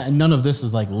all. None of this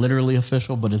is like literally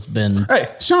official, but it's been. Hey,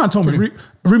 Sean told me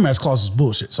rematch clause is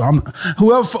bullshit. So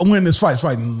whoever win this fight is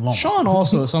fighting Loma. Sean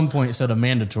also at some point said a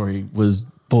mandatory was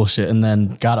bullshit, and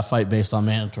then got a fight based on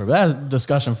mandatory. But that's a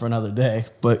discussion for another day.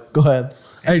 But go ahead.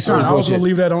 Hey, Sean, I was gonna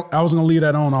leave that on. I was gonna leave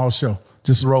that on all show.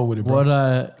 Just roll with it, bro. What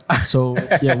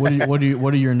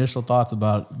are your initial thoughts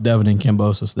about Devin and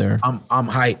Kambosos there? I'm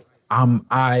hyped.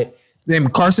 Then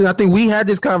Carson, I think we had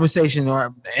this conversation,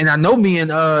 and I know me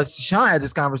and Sean had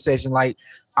this conversation. Like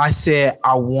I said,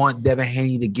 I want Devin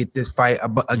Haney to get this fight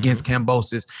against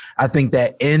Kambosos. I think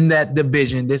that in that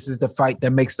division, this is the fight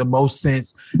that makes the most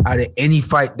sense out of any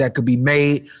fight that could be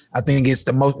made. I think it's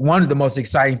one of the most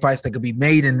exciting fights that could be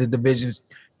made in the divisions.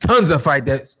 Tons of fight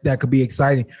that could be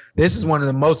exciting. This is one of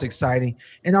the most exciting,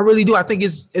 and I really do. I think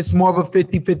it's more of a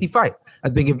 50-50 fight. I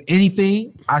think if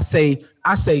anything, I say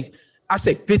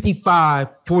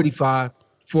 55-45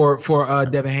 for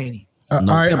Devin Haney. All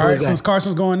right. Since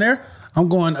Carson's going there, I'm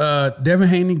going. Devin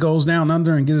Haney goes down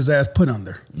under and get his ass put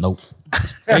under. Nope.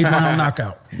 8-round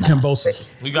knockout. Kambosos.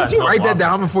 Did you write that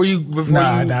down before you?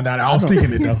 Nah. I was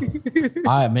thinking it though.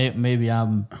 Maybe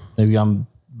I'm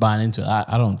buying into it.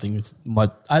 I don't think it's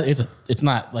much. It's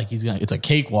not like it's a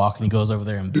cakewalk and he goes over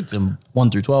there and beats him 1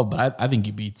 through 12. But I think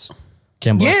he beats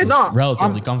Kambosos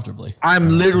relatively comfortably. I'm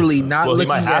literally not. Well, he looking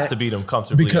might have at, to beat him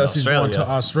comfortably because he's going to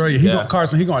Australia.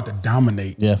 Carson, he's going to have to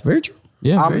dominate. Yeah, very true.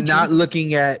 Yeah, I'm not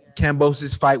looking at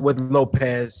Kambosos' fight with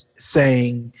Lopez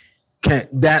saying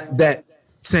that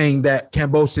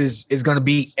Kambosos is going to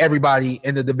beat everybody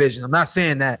in the division. I'm not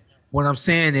saying that. What I'm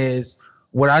saying is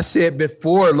what I said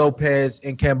before Lopez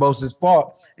and Kambosos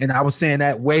fought, and I was saying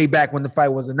that way back when the fight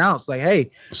was announced. Like, hey,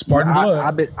 Spartan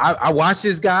blood. I watched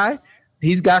this guy.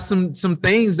 He's got some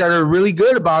things that are really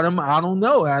good about him. I don't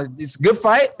know. It's a good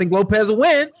fight. I think Lopez will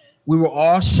win. We were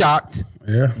all shocked.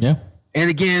 Yeah.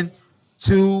 And again,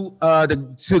 to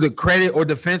the credit or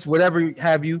defense, whatever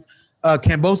have you,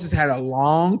 Kambosos had a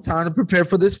long time to prepare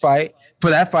for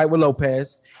that fight with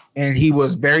Lopez, and he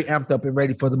was very amped up and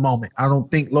ready for the moment. I don't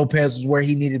think Lopez was where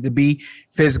he needed to be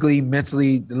physically,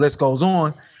 mentally. The list goes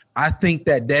on. I think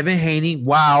that Devin Haney,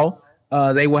 while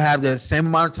they will have the same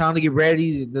amount of time to get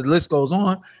ready, the list goes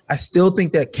on, I still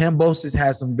think that Kambosos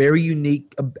has some very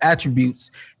unique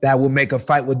attributes that will make a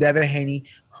fight with Devin Haney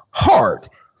hard,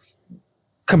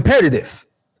 competitive.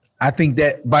 I think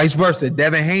that vice versa,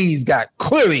 Devin Haney's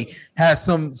clearly has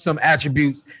some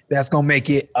attributes that's going to make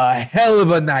it a hell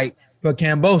of a night for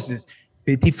Kambosos.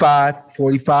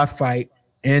 55-45 fight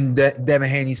in Devin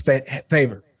Haney's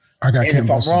favor. I got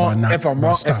Kambosos. If I'm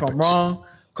wrong,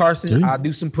 Carson, I'll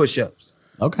do some push-ups.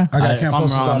 Okay. I got if I'm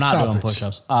Kambosos wrong, I'm not doing stoppage.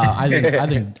 push-ups.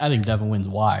 I think Devin wins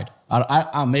wide.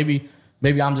 Maybe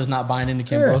I'm just not buying into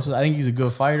Kambosos. Yeah. I think he's a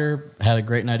good fighter. Had a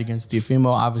great night against Tszyu.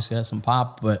 Obviously has some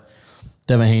pop, but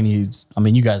Devin Haney,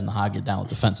 you guys know how I get down with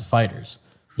defensive fighters.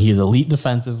 He is elite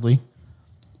defensively.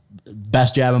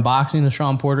 Best jab in boxing that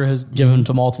Sean Porter has given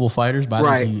to multiple fighters, but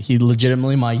I think he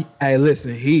legitimately might. Hey,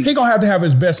 listen, he gonna have to have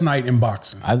his best night in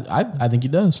boxing. I think he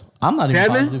does. I'm not even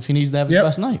positive he needs to have his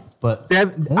best night, but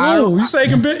you say he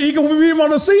can beat him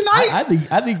on the C night?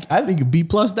 I think B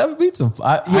plus Devin beats him.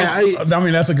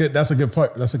 That's a good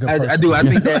point. That's a good point. I do. I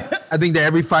think that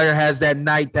every fighter has that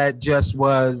night that just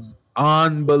was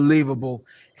unbelievable,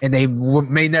 and they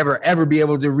may never ever be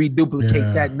able to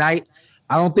reduplicate that night.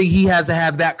 I don't think he has to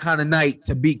have that kind of night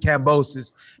to beat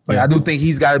Kambosos, but I do think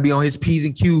he's got to be on his P's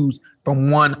and Q's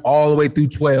from 1 all the way through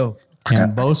 12.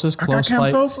 Kambosos,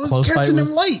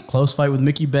 close fight with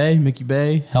Mickey Bay. Mickey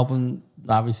Bay helping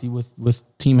obviously with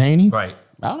Team Haney. Right.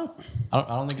 I don't know. I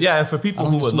don't think. Yeah, and for people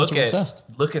who would look at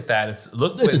that,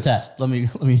 it's a test. Let me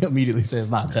immediately say it's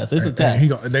not a test. It's a test.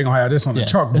 They're gonna have this on the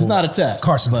chalkboard. It's not a test.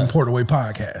 Carson from Porterway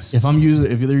Podcast. If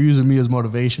they're using me as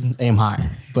motivation, aim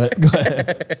higher. But go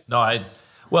ahead.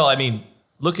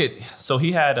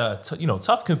 He had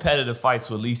tough competitive fights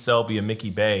with Lee Selby and Mickey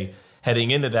Bay heading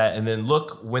into that, and then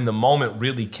look when the moment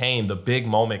really came, the big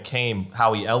moment came,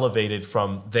 how he elevated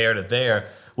from there to there.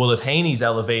 Well, if Haney's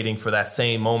elevating for that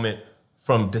same moment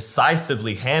from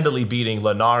decisively, handily beating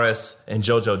Linares and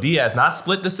Jojo Diaz, not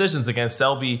split decisions against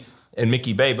Selby and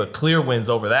Mickey Bay, but clear wins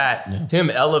over that, him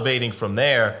elevating from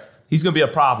there, he's going to be a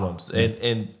problem.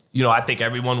 And I think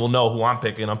everyone will know who I'm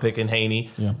picking. I'm picking Haney.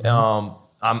 Yeah.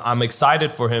 I'm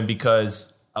excited for him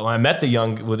because when I met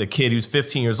with a kid who's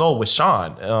 15 years old with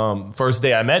Sean. First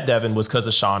day I met Devin was because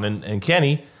of Sean and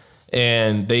Kenny,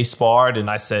 and they sparred,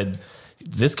 and I said,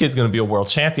 this kid's going to be a world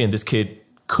champion. This kid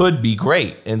could be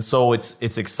great. And so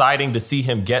it's exciting to see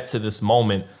him get to this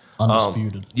moment.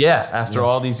 Undisputed. After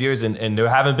all these years. And there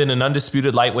haven't been an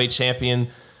undisputed lightweight champion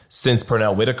since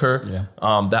Pernell Whitaker. Yeah.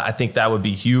 I think that would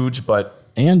be huge.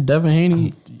 And Devin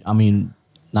Haney,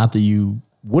 not that you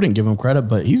wouldn't give him credit,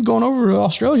 but he's going over to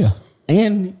Australia.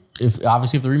 And if the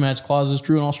rematch clause is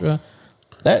true in Australia,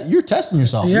 that you're testing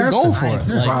yourself. You're going for it.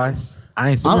 I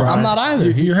ain't surprised. I'm not either.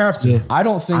 You have to. I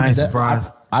don't think I ain't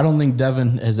surprised. I don't think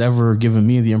Devin has ever given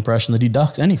me the impression that he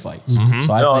ducks any fights. Mm-hmm.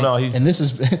 So I think, and this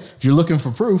is, if you're looking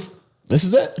for proof, this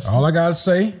is it. All I gotta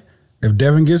say, if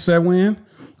Devin gets that win,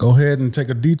 go ahead and take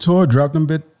a detour, drop them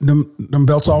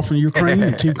belts off in Ukraine,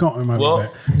 and keep going.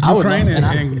 Ukraine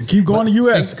and keep going to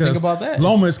U.S. Think about that.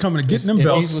 Loma is coming to get them if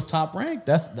belts. He's with Top Rank.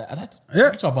 That's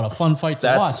you talk about a fun fight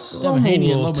to watch. Devin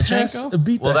Haney and Lomachenko.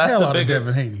 Beat the hell out of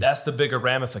Devin Haney. That's the bigger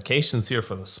ramifications here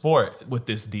for the sport with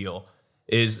this deal.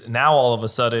 Is now all of a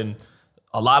sudden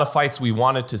a lot of fights we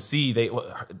wanted to see.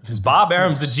 Bob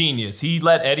Arum's a genius. He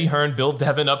let Eddie Hearn build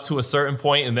Devin up to a certain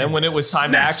point, and then when it was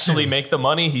time to actually make the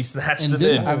money, he snatched it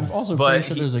in. I'm also pretty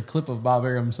sure there's a clip of Bob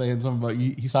Arum saying something about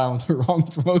he signed with the wrong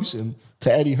promotion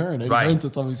to Eddie Hearn. Eddie Hearn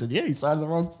said something. He said, "Yeah, he signed the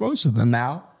wrong promotion." And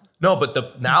now, no,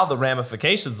 but now the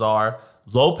ramifications are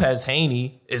Lopez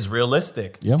Haney is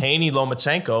realistic. Yep. Haney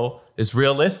Lomachenko is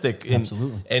realistic.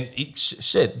 Absolutely. And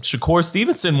Shakur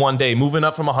Stevenson one day moving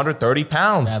up from 130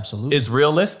 pounds is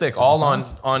realistic. All on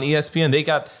ESPN. They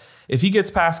got, if he gets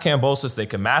past Kambosos, they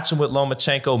can match him with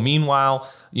Lomachenko. Meanwhile,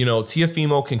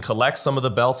 Teofimo can collect some of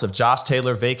the belts if Josh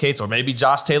Taylor vacates, or maybe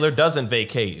Josh Taylor doesn't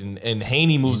vacate and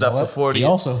Haney moves up to 40. He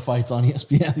also fights on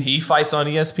ESPN. He fights on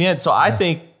ESPN. So I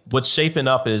think what's shaping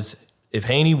up is if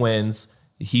Haney wins,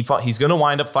 he's going to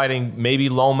wind up fighting maybe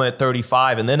Loma at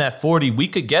 35. And then at 40, we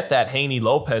could get that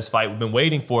Haney-Lopez fight we've been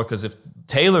waiting for, because if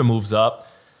Taylor moves up,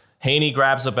 Haney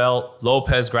grabs a belt,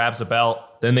 Lopez grabs a belt,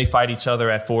 then they fight each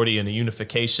other at 40 in a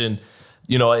unification.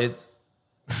 It's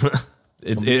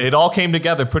it all came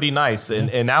together pretty nice.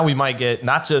 And now we might get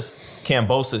not just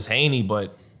Kambosos Haney,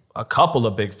 but a couple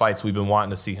of big fights we've been wanting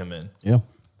to see him in.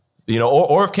 Yeah.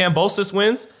 Or if Kambosos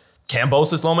wins,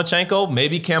 Kambosos Lomachenko,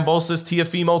 maybe Kambosos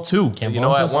Teofimo too.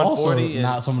 Kambosos at 140. Also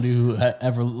not somebody who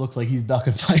ever looks like he's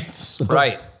ducking fights. So.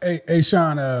 Right. Hey,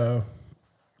 Sean,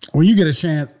 when you get a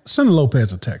chance, send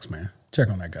Lopez a text, man. Check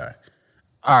on that guy.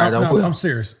 All right, I'm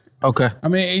serious. Okay. I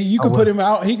mean, you could put him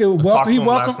out. He could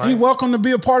welcome to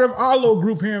be a part of our little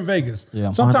group here in Vegas.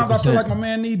 Yeah, sometimes 100%. I feel like my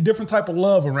man need different type of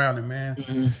love around him, man.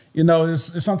 Mm-hmm.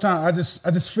 It's sometimes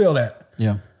I just feel that.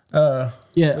 Yeah.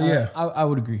 I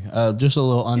would agree. Just a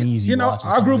little uneasy.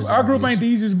 Our group ain't the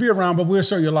easiest to be around, but we'll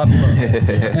show you a lot of love.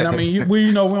 And I mean,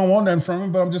 we don't want nothing from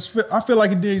him, but I feel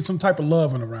like he did some type of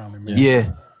loving around him, man.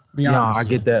 Yeah. Be honest. No, I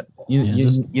get that.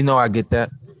 I get that.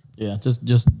 Yeah,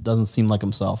 just doesn't seem like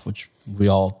himself, which we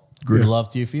all grew to love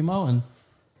Teofimo, and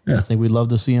I think we'd love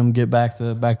to see him get back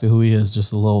to who he is.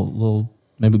 Just a little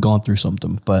maybe going through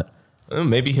something, but.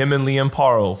 Maybe him and Liam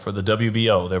Paro for the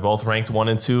WBO. They're both ranked 1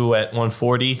 and 2 at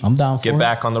 140. I'm down for it. Get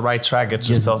back on the right track. Get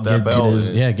yourself that belt.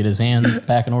 Get his hand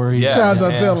back in order. Shout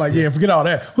out to forget all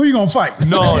that. Who you gonna fight?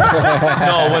 No,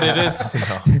 what it is.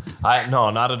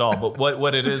 No, not at all. But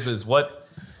what it is what.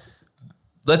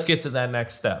 Let's get to that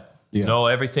next step. Yeah.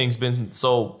 Everything's been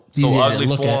so ugly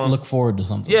for him. Look forward to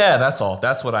something. Yeah, that's all.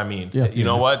 That's what I mean. Yeah. You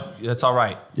know what? That's all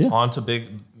right. Yeah. On to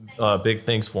big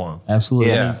things for him.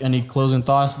 Absolutely. Yeah. Any closing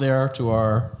thoughts there to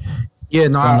our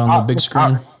friend on the big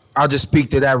screen? I'll just speak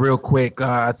to that real quick.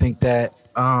 I think that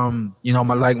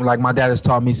like my dad has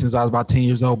taught me since I was about 10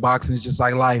 years old, boxing is just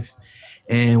like life.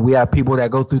 And we have people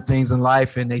that go through things in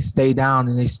life and they stay down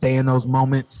and they stay in those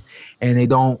moments and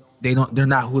they're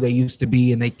not who they used to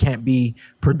be, and they can't be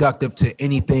productive to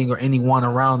anything or anyone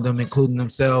around them, including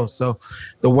themselves. So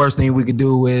the worst thing we could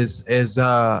do is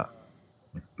a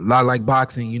lot like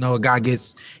boxing, a guy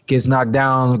gets knocked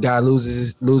down, a guy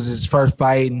loses his first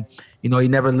fight, and he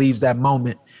never leaves that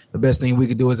moment. The best thing we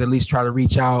could do is at least try to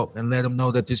reach out and let him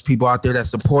know that there's people out there that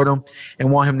support him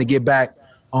and want him to get back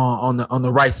on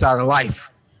the right side of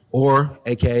life, or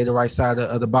AKA the right side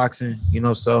of the boxing.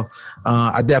 So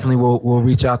I definitely will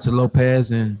reach out to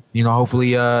Lopez, and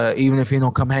hopefully even if he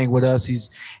don't come hang with us, he's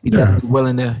definitely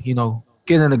willing to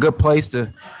get in a good place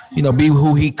to be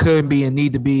who he could be and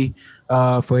need to be.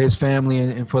 For his family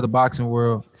and for the boxing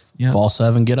world. Yeah. Fall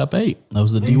 7, get up 8. That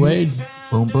was the D Wade.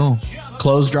 Boom, boom.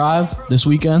 Closed drive this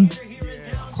weekend.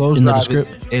 Closed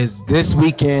drive is this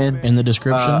weekend. In the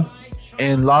description.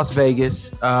 In Las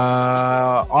Vegas.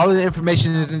 All of the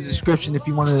information is in the description. If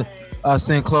you want to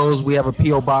send clothes, we have a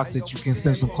P.O. box that you can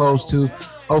send some clothes to.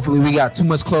 Hopefully we got too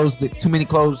many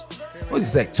clothes. What did you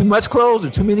say? Too much clothes or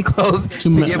too many clothes to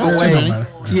give away?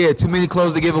 Yeah, too many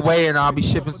clothes to give away, and I'll be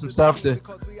shipping some stuff to,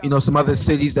 some other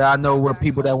cities that I know where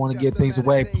people that want to give things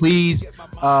away. Please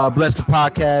bless the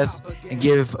podcast and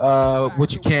give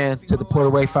what you can to the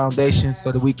Porterway Foundation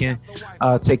so that we can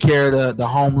take care of the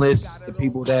homeless, the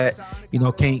people that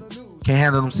can't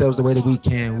handle themselves the way that we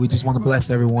can. We just want to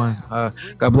bless everyone.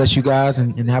 God bless you guys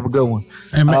and have a good one.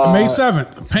 And May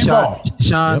 7th, paintball.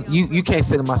 Sean, you can't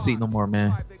sit in my seat no more,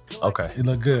 man. Okay. You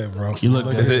look good, bro. You look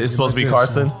good. Is it supposed to be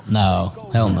Carson? No,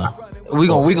 hell no. We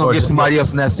gonna get somebody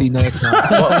else in that seat next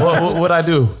time. What'd I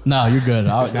do? No, you're good.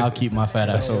 I'll keep my fat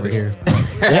ass over here.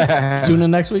 Yeah. Tune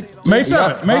in next week. May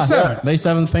 7th. May 7th. May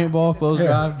 7th, paintball, close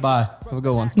drive. Bye. Have a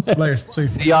good one. Later.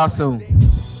 See y'all soon.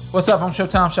 What's up? I'm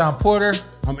Showtime Sean Porter.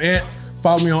 I'm Ed.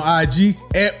 Follow me on IG,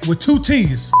 Ed with 2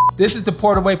 T's. This is the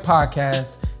Porter Way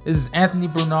Podcast. This is Anthony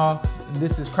Brunel, and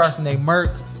this is Carson A.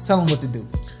 Merck. Tell them what to do.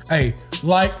 Hey,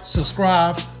 like,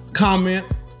 subscribe, comment,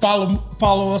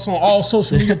 follow us on all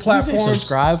social media platforms.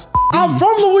 Subscribe. I'm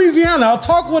from Louisiana. I'll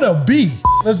talk with a B.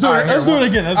 Let's do it. Let's do it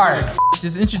again. All right.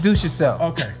 Just introduce yourself.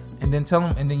 Okay. And then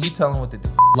you tell them what to do.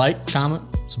 Like, comment,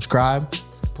 subscribe.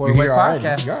 Porter Way Already.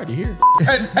 Podcast. You're already here.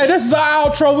 Hey, this is our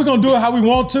outro. We're going to do it how we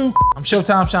want to. I'm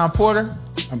Showtime Sean Porter.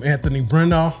 I'm Anthony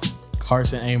Brendel.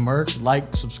 Carson A. Merck.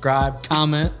 Like, subscribe,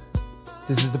 comment.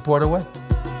 This is the Porter Way.